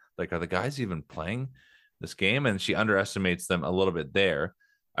forest? Like, are the guys even playing this game? And she underestimates them a little bit there.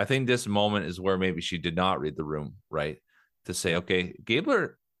 I think this moment is where maybe she did not read the room right. to say, okay,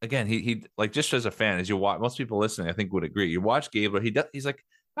 Gabler, again, he like, just as a fan, as you watch, most people listening, I think would agree. You watch Gabler, he's like,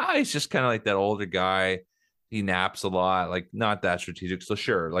 he's just kind of like that older guy. He naps a lot, like not that strategic. So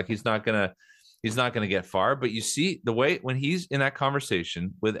sure, like he's not gonna get far. But you see the way when he's in that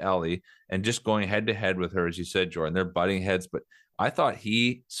conversation with Ellie and just going head to head with her, as you said, Jordan, they're butting heads. But I thought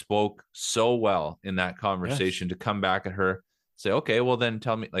he spoke so well in that conversation to come back at her, say, okay, well then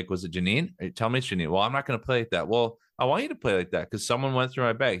tell me, like, was it Janine? Tell me it's Janine. Well, I'm not going to play like that. Well, I want you to play like that because someone went through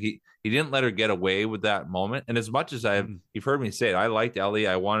my bag. He didn't let her get away with that moment. And as much as you've heard me say it, I liked Ellie.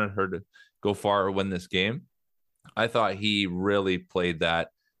 I wanted her to go far or win this game. I thought he really played that.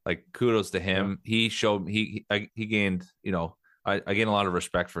 Like, kudos to him. Yeah. He showed he gained, I gained a lot of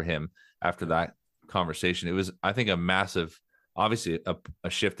respect for him after that conversation. It was, I think, a massive, obviously a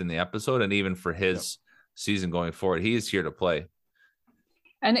shift in the episode, and even for his season going forward, he is here to play.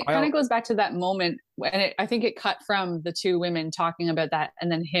 And it kind of goes back to that moment, and I think it cut from the two women talking about that,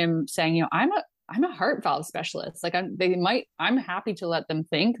 and then him saying, I'm a heart valve specialist. Like I'm happy to let them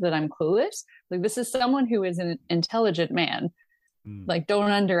think that I'm clueless. Like, this is someone who is an intelligent man. Like,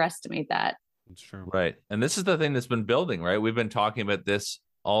 don't underestimate that. That's true. Right. And this is the thing that's been building, right? We've been talking about this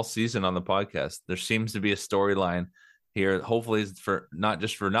all season on the podcast. There seems to be a storyline here. Hopefully it's for not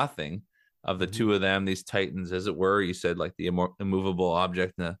just for nothing of the two of them, these titans, as it were. You said, like, the immovable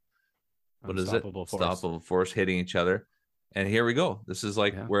object and unstoppable force hitting each other. And here we go. This is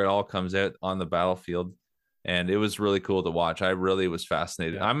where it all comes out on the battlefield. And it was really cool to watch. I really was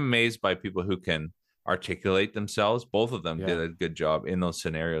fascinated. I'm amazed by people who can articulate themselves. Both of them did a good job in those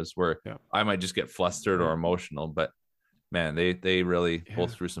scenarios where I might just get flustered or emotional, but man, they really pulled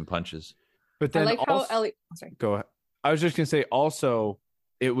through some punches. But then I like how Ellie, go ahead. I was just gonna say also,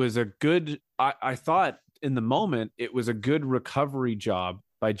 it was a good, I thought in the moment it was a good recovery job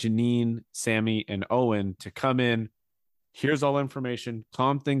by Janine, Sammy, and Owen to come in. Here's all information,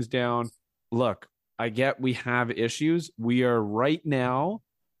 calm things down. Look, I get we have issues. We are right now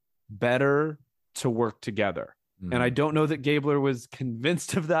better to work together. And I don't know that Gabler was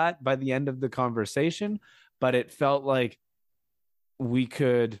convinced of that by the end of the conversation, but it felt like we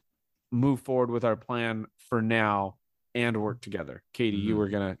could move forward with our plan for now and work together. Katie, you were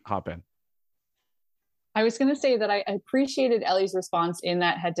going to hop in. I was going to say that I appreciated Ellie's response in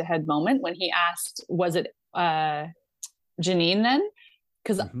that head-to-head moment when he asked, was it Janine then?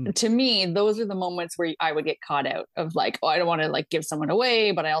 Because to me, those are the moments where I would get caught out of like, I don't want to like give someone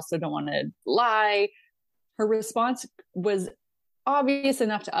away, but I also don't want to lie. Her response was obvious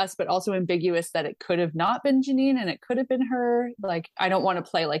enough to us, but also ambiguous that it could have not been Janine and it could have been her. Like, I don't want to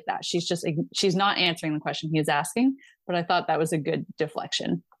play like that. She's not answering the question he is asking, but I thought that was a good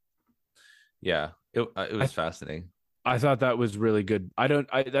deflection. Yeah, it was fascinating. I thought that was really good.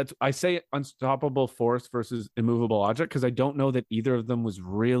 I say unstoppable force versus immovable object because I don't know that either of them was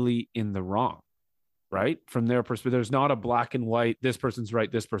really in the wrong, right? From their perspective, there's not a black and white, this person's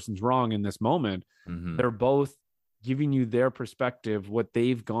right, this person's wrong in this moment. They're both giving you their perspective, what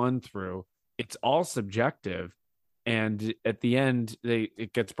they've gone through. It's all subjective. And at the end,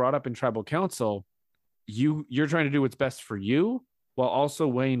 it gets brought up in tribal council. You're trying to do what's best for you while also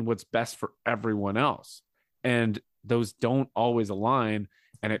weighing what's best for everyone else. And those don't always align,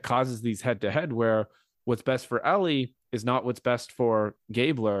 and it causes these head-to-head where what's best for Ellie is not what's best for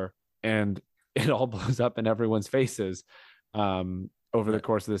Gabler, and it all blows up in everyone's faces over the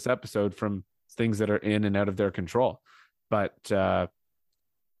course of this episode from things that are in and out of their control. But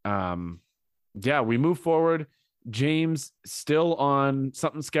we move forward. James still on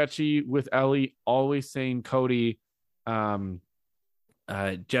something sketchy with Ellie, always saying Cody.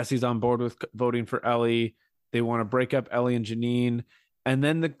 Jesse's on board with voting for Ellie. They want to break up Ellie and Janine. And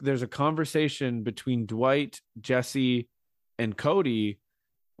then there's a conversation between Dwight, Jesse, and Cody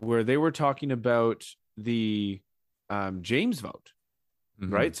where they were talking about the James vote,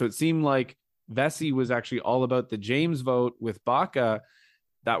 right? So it seemed like Vesey was actually all about the James vote with Baca.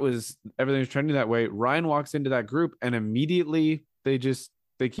 Everything was trending that way. Ryan walks into that group and immediately they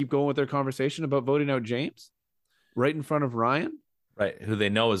keep going with their conversation about voting out James right in front of Ryan. Right, who they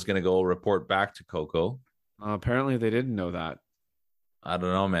know is going to go report back to Coco. Apparently they didn't know that. I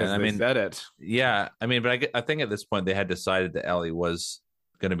don't know, man. I mean, said it. Yeah, I mean, but I think at this point they had decided that Ellie was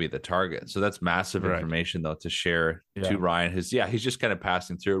going to be the target. So that's massive information, though, to share to Ryan. He's just kind of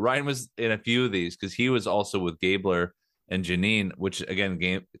passing through. Ryan was in a few of these because he was also with Gabler and Janine, which again,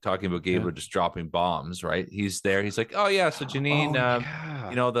 talking about Gabler just dropping bombs, right? He's there. He's like, oh yeah, so Janine,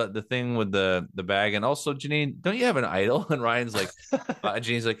 you know, the thing with the bag. And also, Janine, don't you have an idol? And Ryan's like,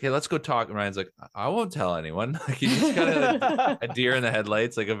 Janine's like, hey, let's go talk. And Ryan's like, I won't tell anyone. Like, he just kind of like a deer in the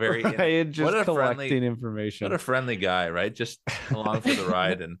headlights, like a very just collecting information. What a friendly guy, right? Just along for the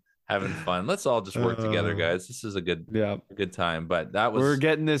ride and having fun. Let's all just work together, guys. This is a good time. But we're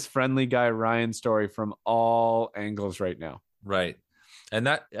getting this friendly guy Ryan story from all angles right now. Right. And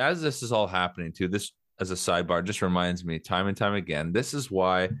that, as this is all happening too, this as a sidebar just reminds me time and time again, this is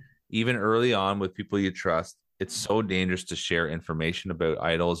why even early on with people you trust, it's so dangerous to share information about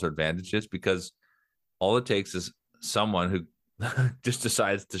idols or advantages, because all it takes is someone who just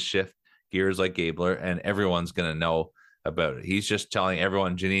decides to shift gears like Gabler, and everyone's going to know about it. He's just telling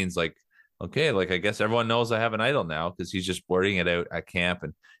everyone. Janine's like, okay, like I guess everyone knows I have an idol now, because he's just blurting it out at camp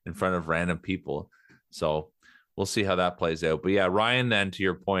and in front of random people. So we'll see how that plays out. But yeah, Ryan then, to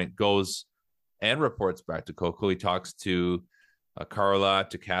your point, goes and reports back to Coco. He talks to Carla,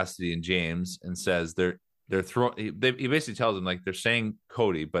 to Cassidy and James, and says they're throwing. He basically tells them, like, they're saying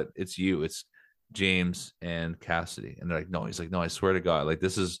Cody, but it's you, it's James and Cassidy. And they're like, no. He's like, no, I swear to God, like,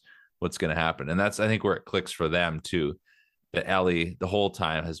 this is what's going to happen. And that's, I think, where it clicks for them too, that Ellie the whole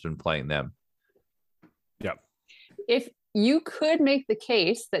time has been playing them. Yep. If you could make the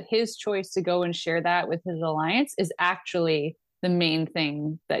case that his choice to go and share that with his alliance is actually the main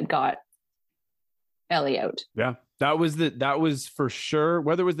thing that got Ellie out. Yeah. That was for sure,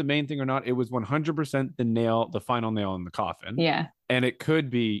 whether it was the main thing or not, it was 100% the final nail in the coffin. Yeah. And it could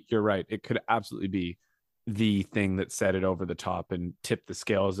be, you're right, it could absolutely be the thing that set it over the top and tipped the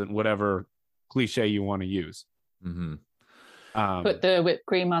scales, and whatever cliche you want to use. Mm-hmm. Put the whipped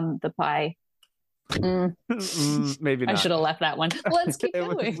cream on the pie. Maybe not. I should have left that one. Let's keep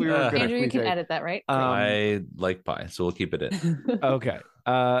going. Andrew, you can edit that, right? I like pie, so we'll keep it in. Okay.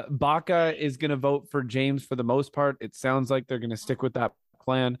 Baca is going to vote for James for the most part. It sounds like they're going to stick with that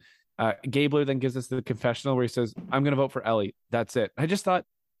plan. Gabler then gives us the confessional where he says, I'm going to vote for Ellie. That's it. I just thought,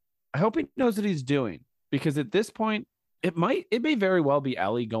 I hope he knows what he's doing, because at this point, it may very well be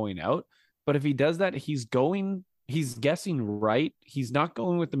Ellie going out. But if he does that, he's guessing right. He's not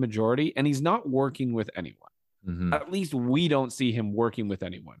going with the majority, and he's not working with anyone. Mm-hmm. At least we don't see him working with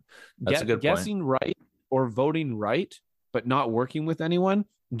anyone. That's a good guessing point. Right or voting right, but not working with anyone,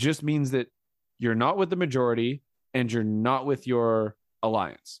 just means that you're not with the majority and you're not with your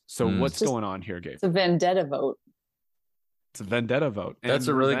alliance. So what's going on here, Gabe? It's a vendetta vote. It's a vendetta vote. That's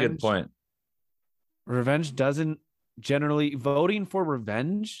a really good point. Revenge doesn't generally, voting for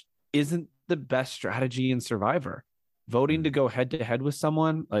revenge isn't the best strategy in Survivor. Voting to go head to head with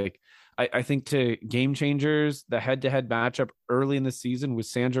someone, like I think to Game Changers, the head to head matchup early in the season was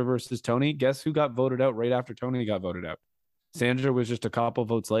Sandra versus Tony. Guess who got voted out right after Tony got voted out? Sandra was just a couple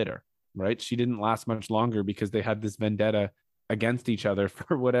votes later, right? She didn't last much longer because they had this vendetta against each other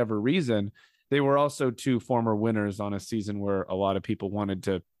for whatever reason. They were also two former winners on a season where a lot of people wanted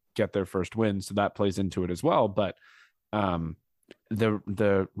to get their first win, so that plays into it as well. But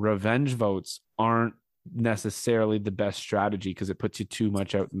the revenge votes aren't necessarily the best strategy because it puts you too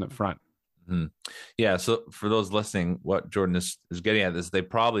much out in the front. Mm-hmm. Yeah. So for those listening, what Jordan is getting at is they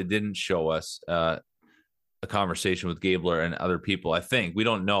probably didn't show us a conversation with Gabler and other people. I think we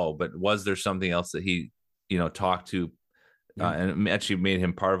don't know, but was there something else that he, talked to and actually made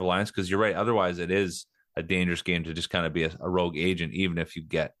him part of Alliance? Because you're right. Otherwise, it is a dangerous game to just kind of be a rogue agent, even if you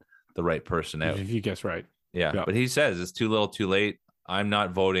get the right person out. If you guess right. Yeah. But he says it's too little, too late. I'm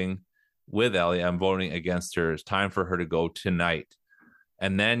not voting with Ellie. I'm voting against her. It's time for her to go tonight.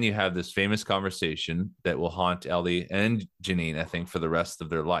 And then you have this famous conversation that will haunt Ellie and Janine, I think, for the rest of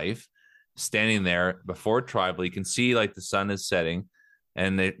their life. Standing there before Tribal, you can see like the sun is setting,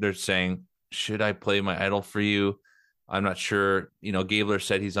 and they're saying, should I play my idol for you? I'm not sure. Gabler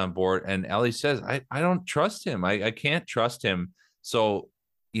said he's on board, and Ellie says, I don't trust him. I can't trust him. So,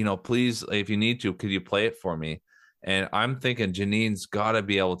 please, if you need to, could you play it for me? And I'm thinking Janine's got to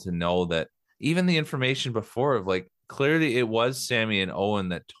be able to know that even the information before of like, clearly it was Sammy and Owen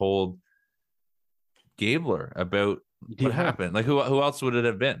that told Gabler about what happened. Like who else would it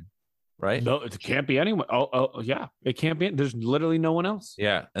have been? Right? No, it can't be anyone. Oh yeah. It can't be. There's literally no one else.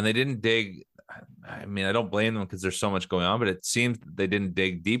 Yeah. And they didn't dig. I mean, I don't blame them because there's so much going on, but it seems they didn't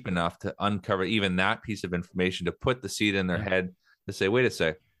dig deep enough to uncover even that piece of information to put the seed in their head to say, wait a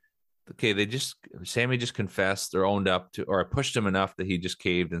sec. Okay, Sammy just confessed or owned up to, or I pushed him enough that he just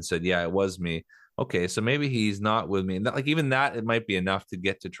caved and said, yeah, it was me. Okay, so maybe he's not with me. And that, like even that, it might be enough to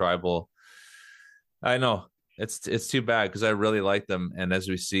get to Tribal. I know it's too bad because I really like them. And as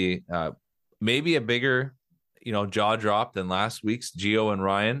we see, maybe a bigger, jaw drop than last week's Gio and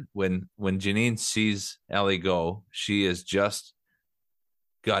Ryan. When Janine sees Ellie go, she is just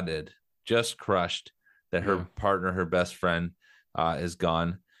gutted, just crushed that her partner, her best friend, is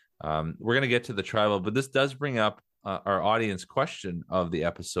gone. We're going to get to the tribal, but this does bring up our audience question of the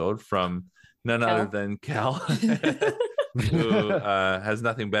episode from none other than Cal, who has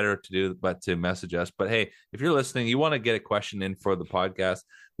nothing better to do but to message us. But hey, if you're listening, you want to get a question in for the podcast,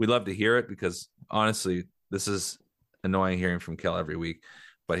 we'd love to hear it, because honestly, this is annoying hearing from Cal every week.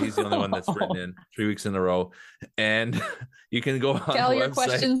 But he's the only one that's written in 3 weeks in a row. And you can go on Cal, your website.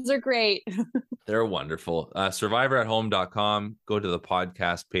 questions are great. They're wonderful. SurvivorAtHome.com. Go to the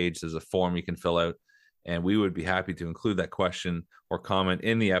podcast page. There's a form you can fill out, and we would be happy to include that question or comment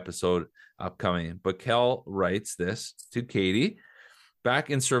in the episode upcoming. But Kel writes this to Katie.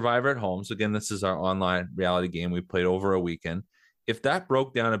 Back in Survivor at Home, so again, this is our online reality game we played over a weekend. If that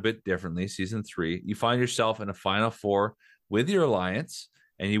broke down a bit differently, season 3, you find yourself in a final 4 with your alliance,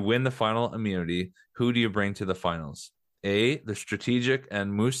 and you win the final immunity, who do you bring to the finals? A, the strategic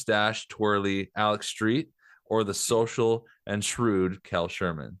and mustache twirly Alex Street, or the social and shrewd Kel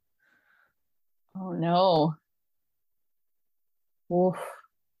Sherman? Oh, no. Oof.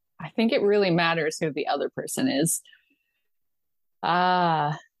 I think it really matters who the other person is.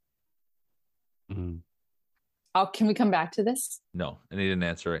 Oh, can we come back to this? No, I need an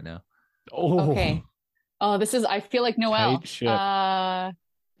answer right now. Oh, okay. Oh, this is, I feel like Noelle. Tight ship.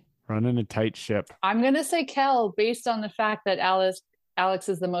 Running a tight ship. I'm going to say Kel, based on the fact that Alex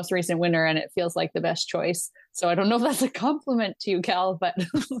is the most recent winner and it feels like the best choice. So I don't know if that's a compliment to you, Kel, but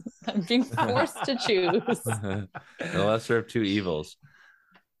I'm being forced to choose. The lesser of two evils.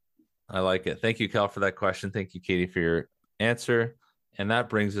 I like it. Thank you, Kel, for that question. Thank you, Katie, for your answer. And that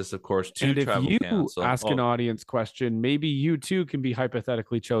brings us, of course, to Tribal Council. Council. If you ask an audience question, maybe you too can be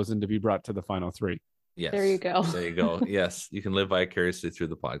hypothetically chosen to be brought to the final 3. Yes. There you go. There you go. Yes. You can live vicariously through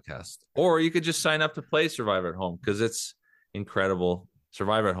the podcast. Or you could just sign up to play Survivor at Home, because it's incredible.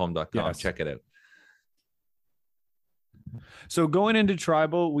 SurvivorAtHome.com. Yes. Check it out. So going into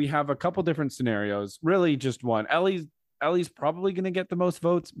Tribal, we have a couple different scenarios. Really just one. Ellie's probably going to get the most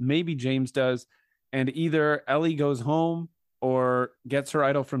votes. Maybe James does. And either Ellie goes home or gets her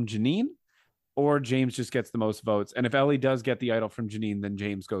idol from Janine, or James just gets the most votes. And if Ellie does get the idol from Janine, then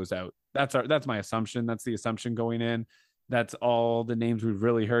James goes out. That's my assumption. That's the assumption going in. That's all the names we've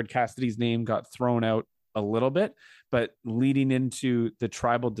really heard. Cassidy's name got thrown out a little bit, but leading into the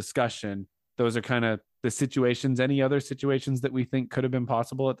tribal discussion, those are kind of the situations. Any other situations that we think could have been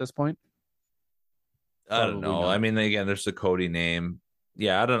possible at this point? I don't know. I mean, again, there's the Cody name.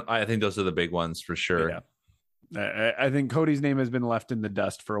 Yeah, I think those are the big ones for sure. Yeah. I think Cody's name has been left in the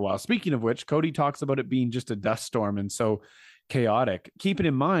dust for a while. Speaking of which, Cody talks about it being just a dust storm and so chaotic. Keeping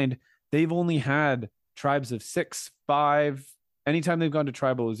in mind, they've only had tribes of 6, 5. Anytime they've gone to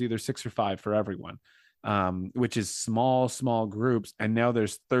tribal, it was either 6 or 5 for everyone, which is small groups. And now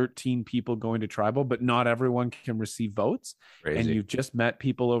there's 13 people going to tribal, but not everyone can receive votes. Crazy. And you've just met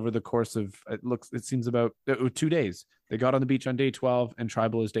people over the course of, it seems about 2 days. They got on the beach on day 12 and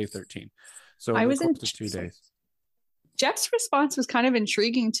tribal is day 13. So I was in 2 days. Jeff's response was kind of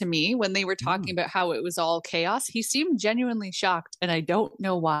intriguing to me when they were talking about how it was all chaos. He seemed genuinely shocked, and I don't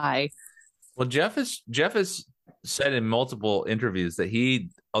know why. Well, Jeff has said in multiple interviews that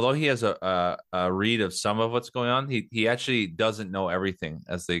although he has a read of some of what's going on, he actually doesn't know everything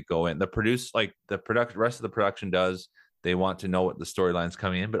as they go in. Rest of the production does. They want to know what the storyline's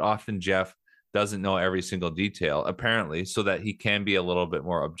coming in, but often Jeff doesn't know every single detail, apparently, so that he can be a little bit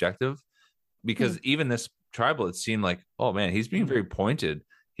more objective. Because even this tribal, it seemed like, oh man, he's being very pointed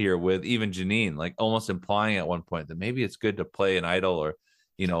here with even Janine, like almost implying at one point that maybe it's good to play an idol, or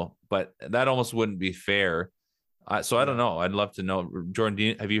but that almost wouldn't be fair. So I don't know. I'd love to know.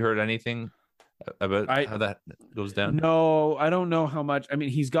 Jordan, have you heard anything about how that goes down? No, I don't know how much. I mean,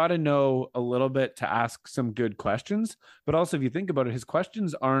 he's got to know a little bit to ask some good questions, but also if you think about it, his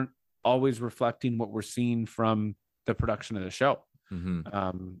questions aren't always reflecting what we're seeing from the production of the show.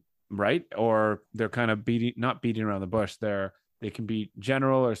 Mm-hmm. Right? Or they're kind of not beating around the bush. They can be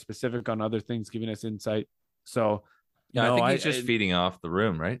general or specific on other things, giving us insight. So I think he's just feeding off the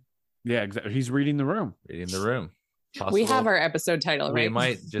room, right? Yeah, exactly. He's reading the room. Possible. We have our episode title, right? We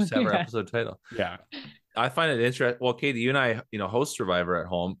might just have our episode title. Yeah. I find it interesting. Well, Katie, you and I, host Survivor at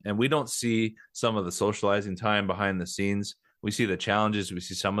Home, and we don't see some of the socializing time behind the scenes. We see the challenges. We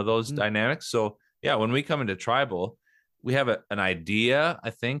see some of those dynamics. So yeah, when we come into tribal, we have an idea,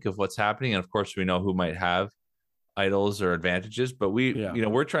 I think, of what's happening. And of course, we know who might have idols or advantages, but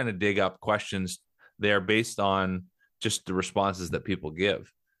we're trying to dig up questions there based on just the responses that people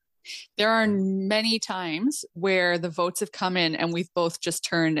give. There are many times where the votes have come in and we've both just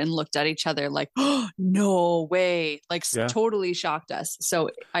turned and looked at each other like, oh, no way, like totally shocked us. So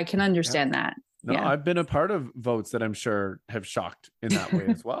I can understand that. No, yeah. I've been a part of votes that I'm sure have shocked in that way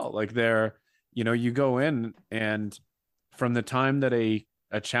as well. Like you go in, and from the time that a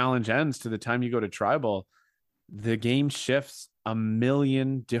challenge ends to the time you go to tribal, the game shifts a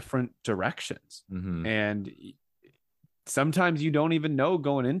million different directions. Mm-hmm. And sometimes you don't even know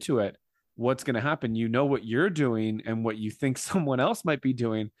going into it what's going to happen. You know what you're doing and what you think someone else might be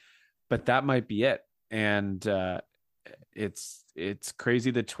doing, but that might be it. And it's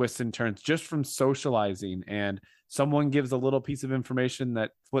crazy, the twists and turns just from socializing, and someone gives a little piece of information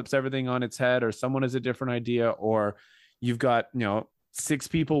that flips everything on its head, or someone has a different idea, or you've got 6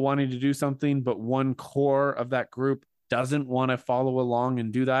 people wanting to do something, but one core of that group doesn't want to follow along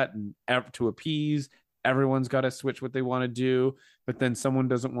and do that, and to appease everyone's got to switch what they want to do, but then someone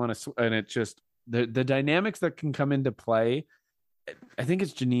doesn't want to and it just the dynamics that can come into play. I think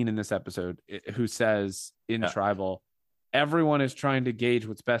it's Janine in this episode who says in tribal, everyone is trying to gauge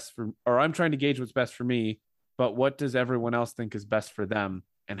what's best for, or I'm trying to gauge what's best for me, but what does everyone else think is best for them,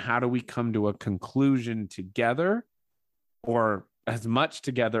 and how do we come to a conclusion together, or as much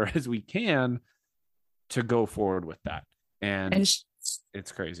together as we can, to go forward with that. And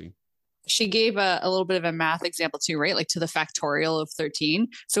it's crazy. She gave a little bit of a math example too, right? Like to the factorial of 13.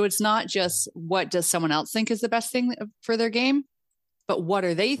 So it's not just what does someone else think is the best thing for their game, but what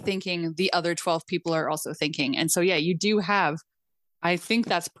are they thinking the other 12 people are also thinking. And so, yeah, you do have, I think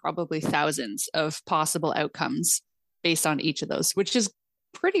that's probably thousands of possible outcomes based on each of those, which is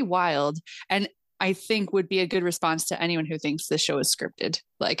pretty wild. And I think would be a good response to anyone who thinks this show is scripted.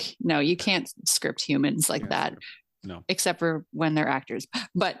 Like, no, you can't script humans like that. No, except for when they're actors.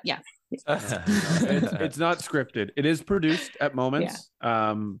 But yeah. It's not scripted. It is produced at moments,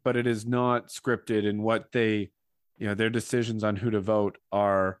 but it is not scripted. And what they, their decisions on who to vote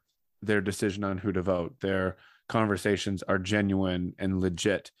are their decision on who to vote. Their conversations are genuine and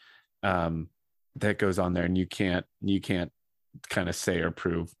legit. That goes on there, and you can't kind of say or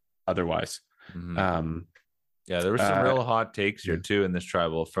prove otherwise. Mm-hmm. There were some real hot takes here too in this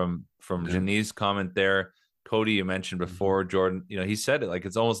tribal from Janine's comment there. Cody, you mentioned before, Jordan, he said it like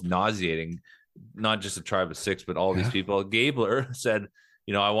it's almost nauseating, not just a tribe of 6, but all these people. Gabler said,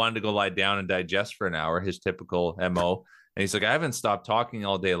 I wanted to go lie down and digest for an hour, his typical MO. And he's like, I haven't stopped talking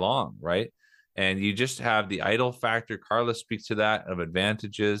all day long, right? And you just have the idol factor. Carla speaks to that, of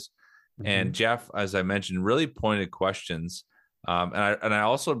advantages. Mm-hmm. And Jeff, as I mentioned, really pointed questions. And I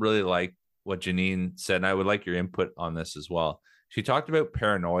also really like what Janine said, and I would like your input on this as well. She talked about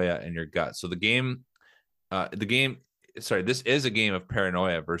paranoia in your gut. So this is a game of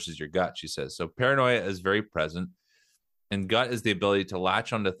paranoia versus your gut, she says. So paranoia is very present, and gut is the ability to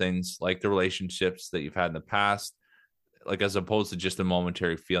latch onto things like the relationships that you've had in the past, like as opposed to just a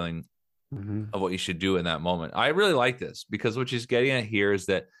momentary feeling of what you should do in that moment. I really like this because what she's getting at here is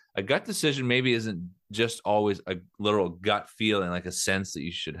that a gut decision maybe isn't just always a literal gut feeling, like a sense that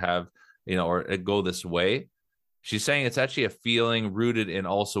you should have, or go this way. She's saying it's actually a feeling rooted in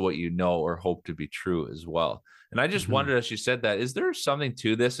also what you know or hope to be true as well. And I just wondered, as she said that, is there something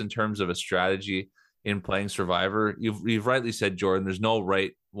to this in terms of a strategy in playing Survivor? You've rightly said, Jordan, there's no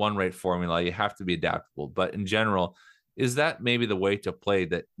one right formula. You have to be adaptable. But in general, is that maybe the way to play,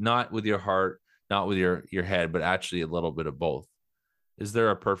 that not with your heart, not with your head, but actually a little bit of both? Is there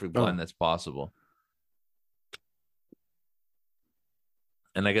a perfect blend that's possible?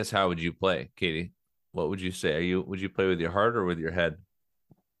 And I guess, how would you play, Katie? What would you say? Would you play with your heart or with your head?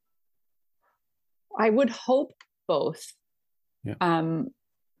 I would hope both. Yeah.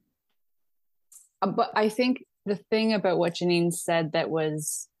 But I think the thing about what Janine said that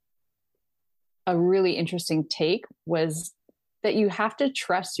was a really interesting take was that you have to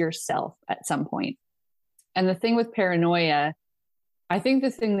trust yourself at some point. And the thing with paranoia, I think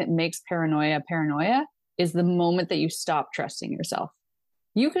the thing that makes paranoia is the moment that you stop trusting yourself.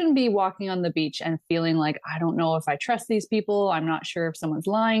 You can be walking on the beach and feeling like, I don't know if I trust these people. I'm not sure if someone's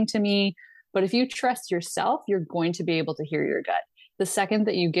lying to me. But if you trust yourself, you're going to be able to hear your gut. The second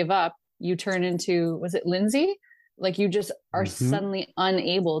that you give up, you turn into, was it Lindsay? Like you just are suddenly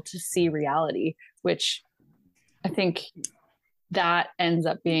unable to see reality, which I think that ends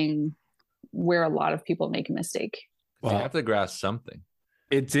up being where a lot of people make a mistake. Well, you have to grasp something.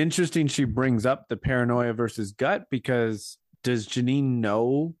 It's interesting she brings up the paranoia versus gut, because does Janine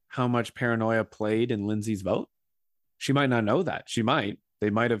know how much paranoia played in Lindsay's vote? She might not know that. She might. They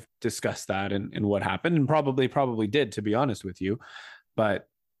might have discussed that and what happened, and probably did, to be honest with you. But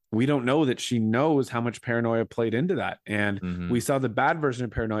we don't know that she knows how much paranoia played into that. And we saw the bad version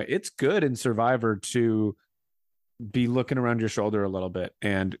of paranoia. It's good in Survivor to be looking around your shoulder a little bit.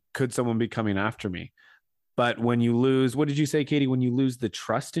 And could someone be coming after me? But when you lose, what did you say, Katie? When you lose the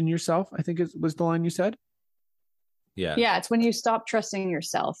trust in yourself, I think it was the line you said. Yeah, it's when you stop trusting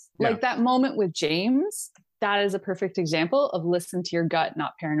yourself. Yeah. Like that moment with James, that is a perfect example of listen to your gut,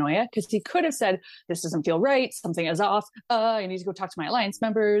 not paranoia. Because he could have said, this doesn't feel right, something is off, I need to go talk to my alliance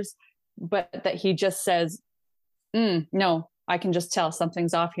members. But that he just says, no, I can just tell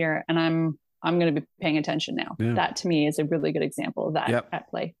something's off here, and I'm going to be paying attention now. Yeah. That to me is a really good example of that at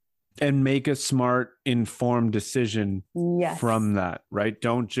play. And make a smart, informed decision from that, right?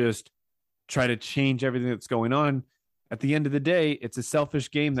 Don't just try to change everything that's going on. At the end of the day, it's a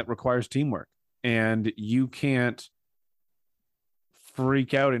selfish game that requires teamwork. And you can't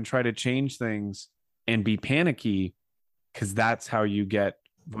freak out and try to change things and be panicky, because that's how you get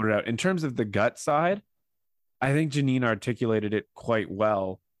voted out. In terms of the gut side, I think Janine articulated it quite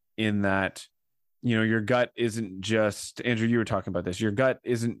well in that, you know, your gut isn't just, Andrew, you were talking about this. Your gut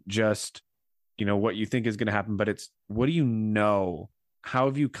isn't just, you know, what you think is going to happen, but it's what do you know? How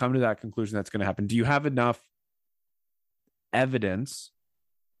have you come to that conclusion that's going to happen? Do you have enough evidence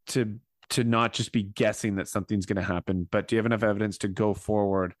to not just be guessing that something's going to happen, but do you have enough evidence to go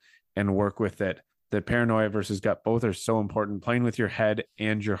forward and work with it? The paranoia versus gut, both are so important. Playing with your head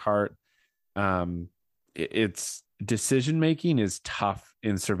and your heart. It's decision making is tough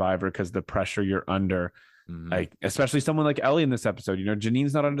in Survivor because the pressure you're under, like especially someone like Ellie in this episode. You know,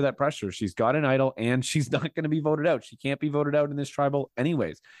 Janine's not under that pressure. She's got an idol and she's not going to be voted out. She can't be voted out in this tribal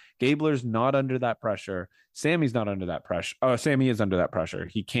anyways. Gabler's not under that pressure. Sammy's not under that pressure. Oh, Sammy is under that pressure.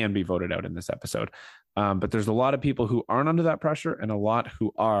 He can be voted out in this episode. But there's a lot of people who aren't under that pressure and a lot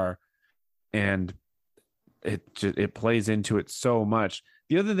who are, and it plays into it so much.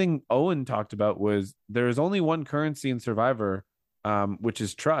 The other thing Owen talked about was there's only one currency in Survivor, which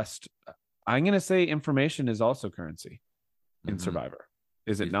is trust. I'm going to say information is also currency in Survivor.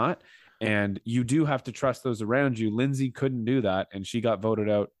 Is it not? And you do have to trust those around you. Lindsay couldn't do that, and she got voted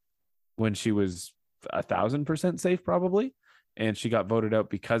out when she was 1,000% safe, probably. And she got voted out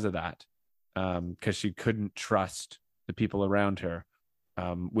because of that, because she couldn't trust the people around her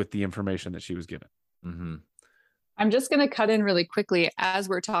with the information that she was given. I'm just going to cut in really quickly as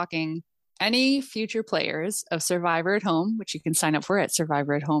we're talking. Any future players of Survivor at Home, which you can sign up for at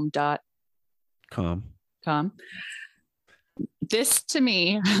survivorathome.com. This to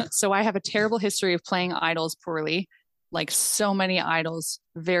me, so I have a terrible history of playing idols poorly, like so many idols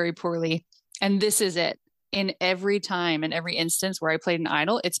very poorly. And this is it. In every time, in every instance where I played an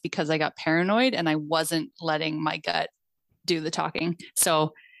idol, it's because I got paranoid and I wasn't letting my gut do the talking.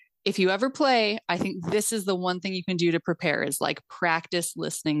 So if you ever play, I think this is the one thing you can do to prepare is like practice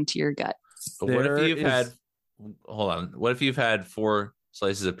listening to your gut. But what if what if you've had 4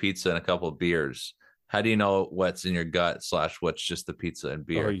 slices of pizza and a couple of beers? How do you know what's in your gut / what's just the pizza and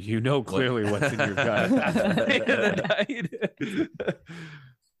beer? Oh, you know clearly what's in your gut.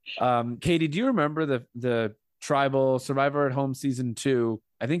 Katie, do you remember the tribal Survivor at Home season 2?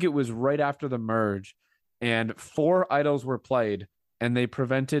 I think it was right after the merge, and 4 idols were played. And they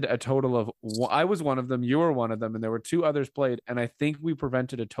prevented a total of, I was one of them, you were one of them, and there were 2 others played. And I think we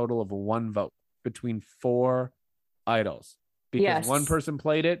prevented a total of 1 vote between 4 idols because one person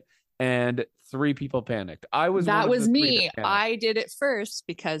played it and 3 people panicked. That was me. I did it first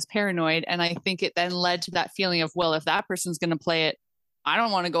because paranoid. And I think it then led to that feeling of, well, if that person's going to play it, I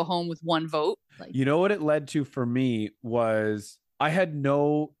don't want to go home with 1 vote. You know what it led to for me was I had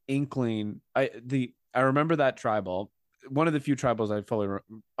no inkling. I remember that tribal. One of the few tribals I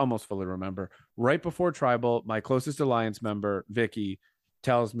almost fully remember. Right before tribal, my closest alliance member, Vicky,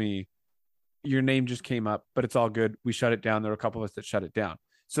 tells me, your name just came up, but it's all good. We shut it down. There were a couple of us that shut it down.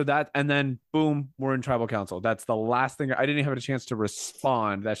 So and then boom, we're in tribal council. That's the last thing. I didn't even have a chance to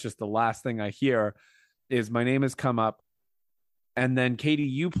respond. That's just the last thing I hear is my name has come up. And then Katie,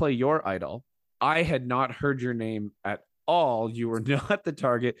 you play your idol. I had not heard your name at all. You were not the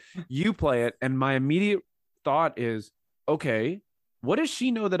target. You play it. And my immediate thought is, okay, what does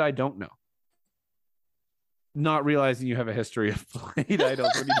she know that I don't know? Not realizing you have a history of played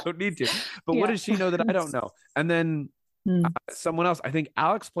idols when you don't need to. But what does she know that I don't know? And then someone else, I think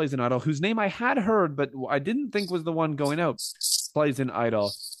Alex plays an idol whose name I had heard, but I didn't think was the one going out, plays an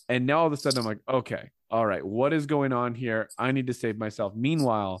idol. And now all of a sudden I'm like, okay, all right, what is going on here? I need to save myself.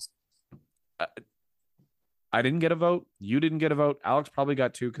 Meanwhile, I didn't get a vote. You didn't get a vote. Alex probably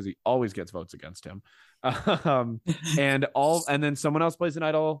got 2 because he always gets votes against him. And then someone else plays an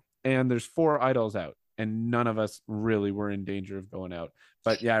idol and there's 4 idols out. and none of us really were in danger of going out.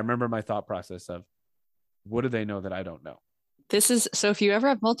 But yeah, I remember my thought process of, what do they know that I don't know? So if you ever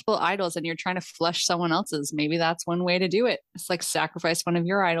have multiple idols and you're trying to flush someone else's, maybe that's one way to do it. It's like sacrifice one of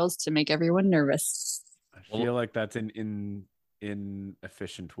your idols to make everyone nervous. I feel like that's an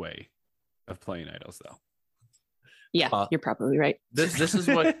inefficient way of playing idols, though. Yeah, you're probably right. This is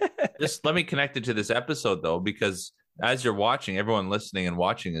what just let me connect it to this episode though, because as you're watching, everyone listening and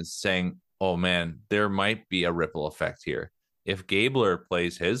watching is saying, oh man, there might be a ripple effect here. If Gabler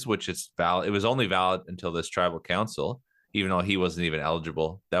plays his, which is valid, it was only valid until this tribal council, even though he wasn't even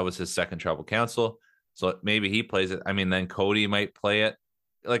eligible. That was his second tribal council. So maybe he plays it. I mean, then Cody might play it.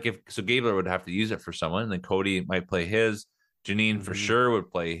 Like Gabler would have to use it for someone, and then Cody might play his. Janine for sure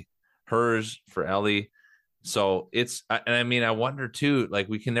would play hers for Ellie. So I wonder too, like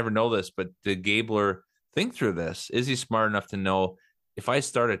we can never know this, but did Gabler think through this? Is he smart enough to know if I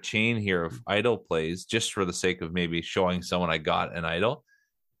start a chain here of idol plays just for the sake of maybe showing someone I got an idol,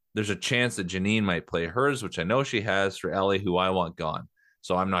 there's a chance that Janine might play hers, which I know she has for Ellie, who I want gone.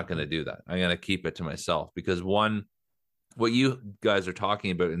 So I'm not going to do that. I'm going to keep it to myself because what you guys are talking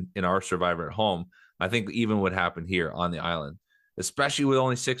about in our Survivor at Home, I think even would happen here on the island, especially with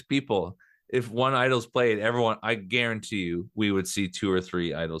only 6 people. If one idol's played, everyone, I guarantee you, we would see 2 or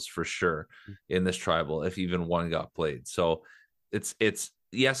 3 idols for sure in this tribal if even one got played. So it's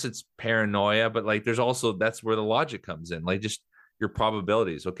yes, it's paranoia, but like there's also, that's where the logic comes in. Like just your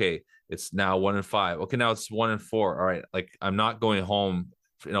probabilities. Okay, it's now 1 in 5. Okay, now it's 1 in 4. All right, like I'm not going home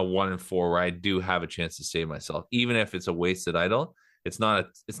 1 in 4 where I do have a chance to save myself, even if it's a wasted idol. It's not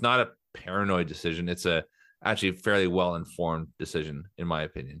a paranoid decision. It's a actually fairly well informed decision, in my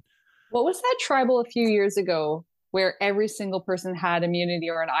opinion. What was that tribal a few years ago where every single person had immunity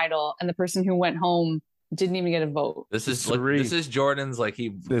or an idol, and the person who went home didn't even get a vote? This is Jordan's, like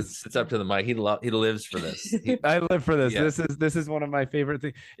he sits up to the mic. He lives for this. I live for this. Yeah. This is one of my favorite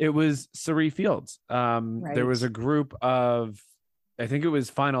things. It was Cirie Fields. Right. There was a group of, I think it was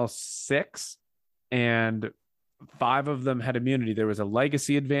final 6, and 5 of them had immunity. There was a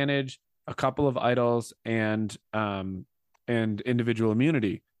legacy advantage, a couple of idols, and individual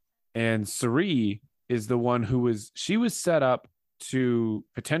immunity. And Cirie is the one who was set up to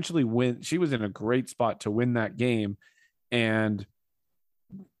potentially win. She was in a great spot to win that game, and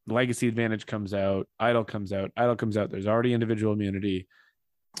legacy advantage comes out, idol comes out. There's already individual immunity.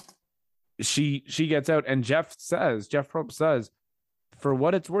 She gets out, and Jeff Probst says, for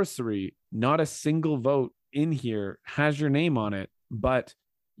what it's worth, Cirie, not a single vote in here has your name on it, but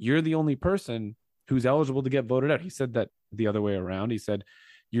you're the only person who's eligible to get voted out. He said that the other way around. He said,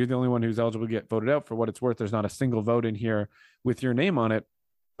 you're the only one who's eligible to get voted out. For what it's worth, there's not a single vote in here with your name on it,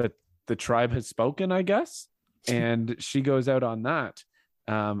 but the tribe has spoken, I guess. And she goes out on that,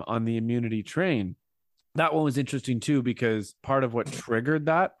 on the immunity train. That one was interesting too, because part of what triggered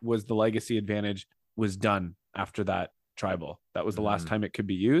that was the legacy advantage was done after that tribal. That was the last time it could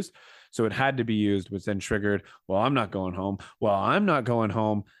be used. So it had to be used, which then triggered, well, I'm not going home.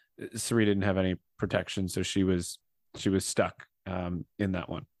 Cirie didn't have any protection. So she was stuck in that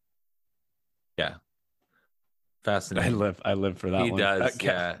one. Yeah, fascinating. I live for that. He one. He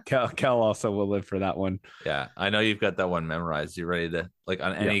does. Cal also will live for that one. Yeah, I know you've got that one memorized. You're ready to, like,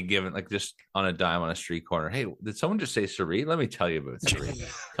 on any given, like, just on a dime on a street corner. Hey, did someone just say Cirie? Let me tell you about Cirie.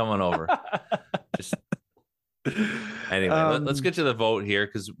 Come on over. Just anyway, let's get to the vote here,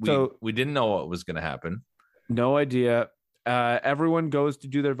 because we didn't know what was going to happen. No idea. Everyone goes to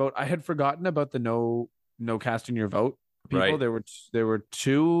do their vote. I had forgotten about the no casting your vote people. Right. There were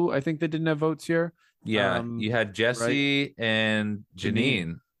 2, I think, that didn't have votes here. Yeah, you had Jesse and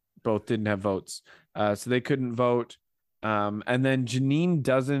Janine. Both didn't have votes, so they couldn't vote. And then Janine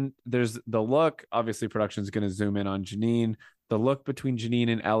doesn't. There's the look. Obviously, production is going to zoom in on Janine. The look between Janine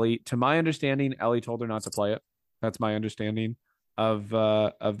and Ellie. To my understanding, Ellie told her not to play it. That's my understanding of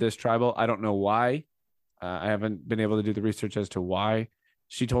this tribal. I don't know why. I haven't been able to do the research as to why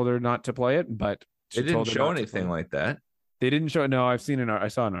she told her not to play it, but they didn't show anything like that. They didn't show. No, I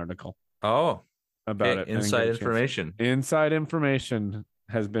saw an article. Oh, about it. Inside information. Inside information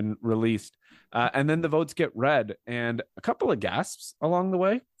has been released. And then the votes get read, and a couple of gasps along the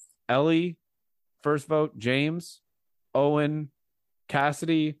way. Ellie, first vote. James, Owen,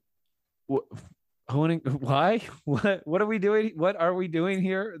 Cassidy. Why? What are we doing? What are we doing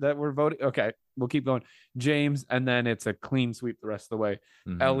here that we're voting? Okay, we'll keep going. James, and then it's a clean sweep the rest of the way.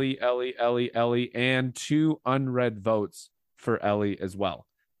 Mm-hmm. Ellie, and 2 unread votes for Ellie as well.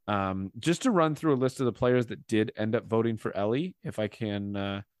 Just to run through a list of the players that did end up voting for Ellie, if I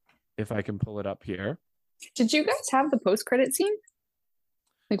can pull it up here. Did you guys have the post-credit scene?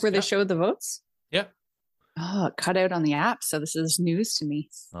 Like where they showed the votes? Yeah. Oh, it cut out on the app. So this is news to me.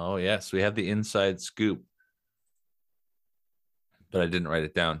 Oh, yes. We have the inside scoop. But I didn't write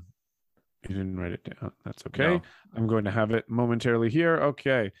it down. You didn't write it down. That's okay. No. I'm going to have it momentarily here.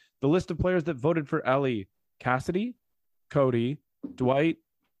 Okay. The list of players that voted for Ellie: Cassidy, Cody, Dwight,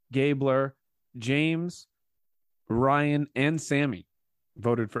 Gabler, James, Ryan, and Sammy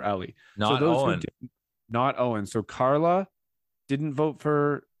voted for Ellie. Not so those Owen. Not Owen. So Carla didn't vote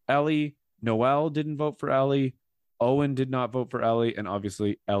for Ellie. Noelle didn't vote for Ellie. Owen did not vote for Ellie. And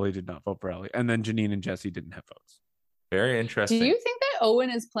obviously Ellie did not vote for Ellie. And then Janine and Jesse didn't have votes. Very interesting. Do you think that Owen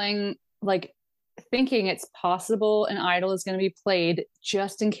is playing, like, thinking it's possible an idol is going to be played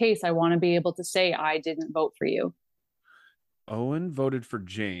just in case I want to be able to say I didn't vote for you? Owen voted for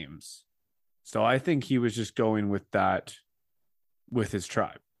James. So I think he was just going with that with his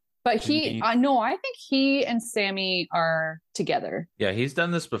tribe. But no, I think he and Sammy are together. Yeah, he's done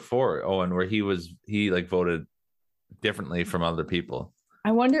this before, Owen, where he like voted differently from other people.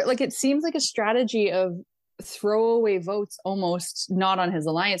 I wonder, like, it seems like a strategy of throwaway votes, almost not on his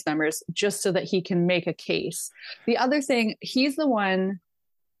alliance members, just so that he can make a case. The other thing, he's the one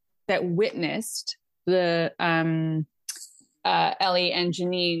that witnessed the Ellie and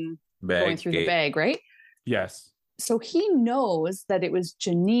Janine going through the bag, right? Yes. So he knows that it was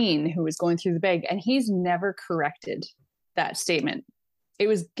Janine who was going through the bag, and he's never corrected that statement. It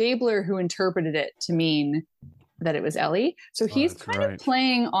was Gabler who interpreted it to mean that it was Ellie. So he's kind of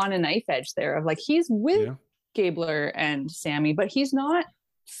playing on a knife edge there of, like, he's with Gabler and Sammy, but he's not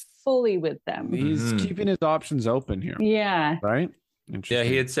fully with them. He's keeping his options open here. Yeah. Right? Yeah,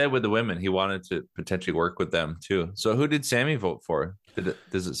 he had said with the women he wanted to potentially work with them too. So who did Sammy vote for?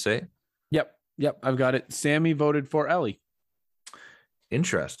 Does it say? Yep, I've got it. Sammy voted for Ellie.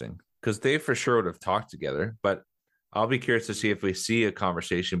 Interesting, because they for sure would have talked together, but I'll be curious to see if we see a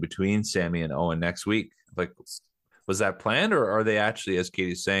conversation between Sammy and Owen next week. Like, was that planned, or are they actually, as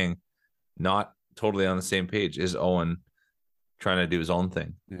Katie's saying, not totally on the same page? Is Owen trying to do his own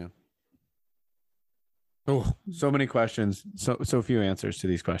thing? Yeah. Oh, so many questions. So few answers to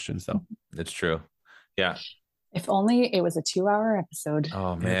these questions, though. It's true. Yeah. If only it was a 2-hour episode.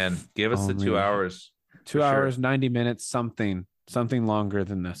 Oh, man. Give us the 2 hours. 2 hours, 90 minutes, something longer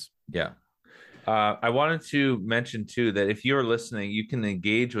than this. Yeah. I wanted to mention, too, that if you're listening, you can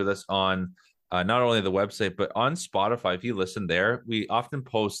engage with us on not only the website, but on Spotify. If you listen there, we often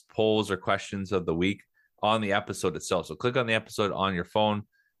post polls or questions of the week on the episode itself. So click on the episode on your phone,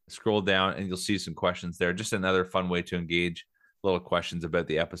 scroll down, and you'll see some questions there. Just another fun way to engage, little questions about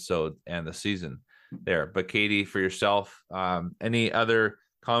the episode and the season there. But Katie, for yourself, any other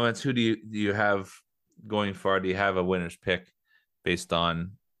comments? Who do you have going far? Do you have a winner's pick based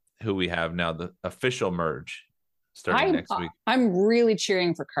on who we have now, the official merge starting next week? I'm really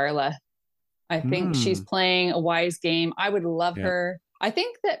cheering for Carla. I think she's playing a wise game. I would love her. I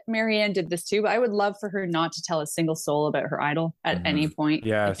think that Marianne did this too, but I would love for her not to tell a single soul about her idol at any point.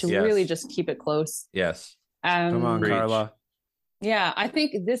 Yes. Really just keep it close. Yes. Come on, Carla. Yeah, I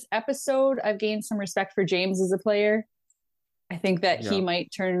think this episode, I've gained some respect for James as a player. I think that he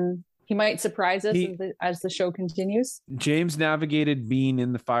might surprise us as the show continues. James navigated being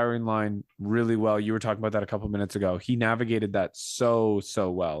in the firing line really well. You were talking about that a couple minutes ago. He navigated that so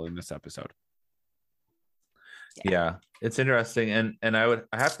well in this episode. Yeah, it's interesting. And I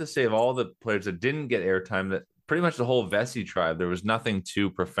have to say, of all the players that didn't get airtime, that pretty much the whole Vesey tribe, there was nothing too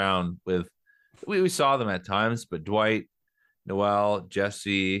profound with. We saw them at times, but Dwight, Noelle,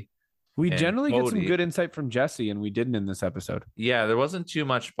 Jesse. We generally Cody. get some good insight from Jesse, and we didn't in this episode. Yeah, there wasn't too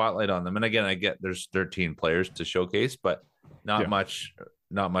much spotlight on them. And again, I get there's 13 players to showcase, but not much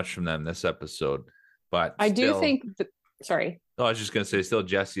from them this episode. But I do think sorry. Oh, I was just gonna say, still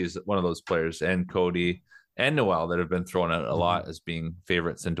Jesse is one of those players, and Cody and Noelle that have been thrown out a lot as being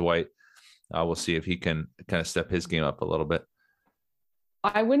favorites. And Dwight, we'll see if he can kind of step his game up a little bit.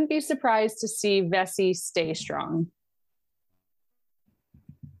 I wouldn't be surprised to see Vesey stay strong.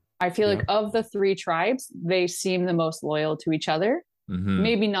 I feel like of the three tribes, they seem the most loyal to each other.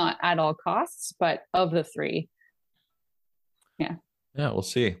 Maybe not at all costs, but of the three. Yeah. Yeah, we'll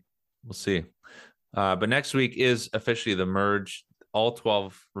see. But next week is officially the merge. All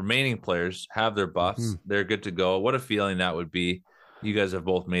 12 remaining players have their buffs. They're good to go. What a feeling that would be. You guys have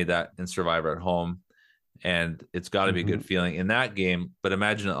both made that in Survivor at home. And it's got to be a good feeling in that game. But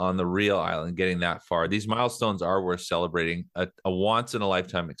imagine on the real island getting that far. These milestones are worth celebrating. A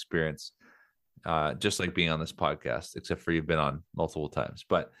once-in-a-lifetime experience, just like being on this podcast, except for you've been on multiple times.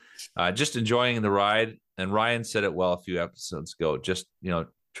 But just enjoying the ride. And Ryan said it well a few episodes ago. Just,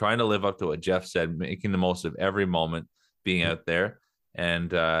 trying to live up to what Jeff said, making the most of every moment being out there.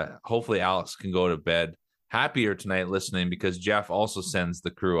 And hopefully Alex can go to bed happier tonight listening because Jeff also sends the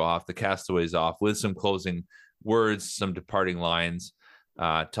crew off, the castaways off, with some closing words, some departing lines,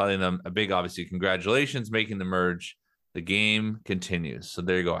 telling them a big, obviously, congratulations, making the merge. The game continues. So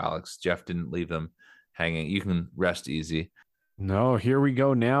there you go, Alex. Jeff didn't leave them hanging. You can rest easy. No, here we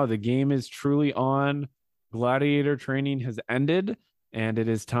go now. The game is truly on. Gladiator training has ended, and it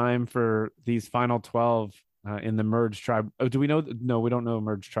is time for these final 12 in the Merge Tribe. Oh, do we know? No, we don't know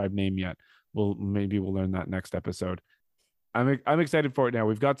Merge Tribe name yet. Maybe we'll learn that next episode. I'm excited for it now.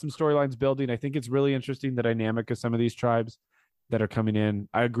 We've got some storylines building. I think it's really interesting the dynamic of some of these tribes that are coming in.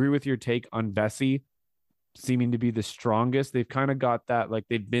 I agree with your take on Vessi seeming to be the strongest. They've kind of got that, like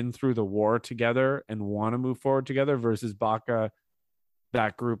they've been through the war together and want to move forward together, versus Baka.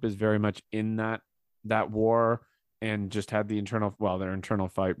 That group is very much in that war and just had their internal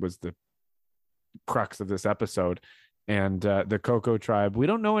fight was the crux of this episode. And the Coco tribe, we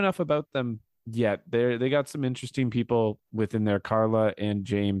don't know enough about them yet. They got some interesting people within there. Carla and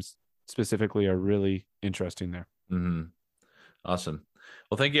James specifically are really interesting there. Mm-hmm. Awesome.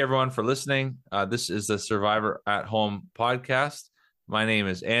 Well, thank you everyone for listening. This is the Survivor at Home podcast. My name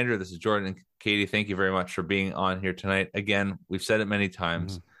is Andrew. This is Jordan and Katie. Thank you very much for being on here tonight. Again, we've said it many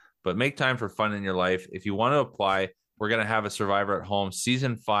times, but make time for fun in your life. If you want to apply, we're going to have a Survivor at Home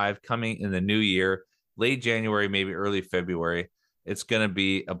season 5 coming in the new year, late January, maybe early February. It's going to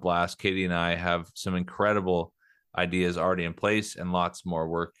be a blast. Katie and I have some incredible ideas already in place and lots more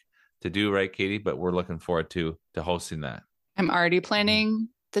work to do, right, Katie? But we're looking forward to hosting that. I'm already planning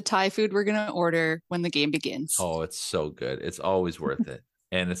the Thai food we're going to order when the game begins. Oh, it's so good. It's always worth it.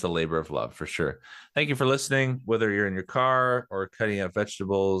 And it's a labor of love for sure. Thank you for listening, whether you're in your car or cutting up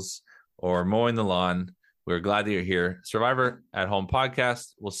vegetables or mowing the lawn. We're glad that you're here. Survivor at Home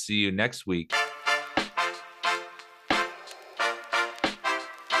podcast. We'll see you next week.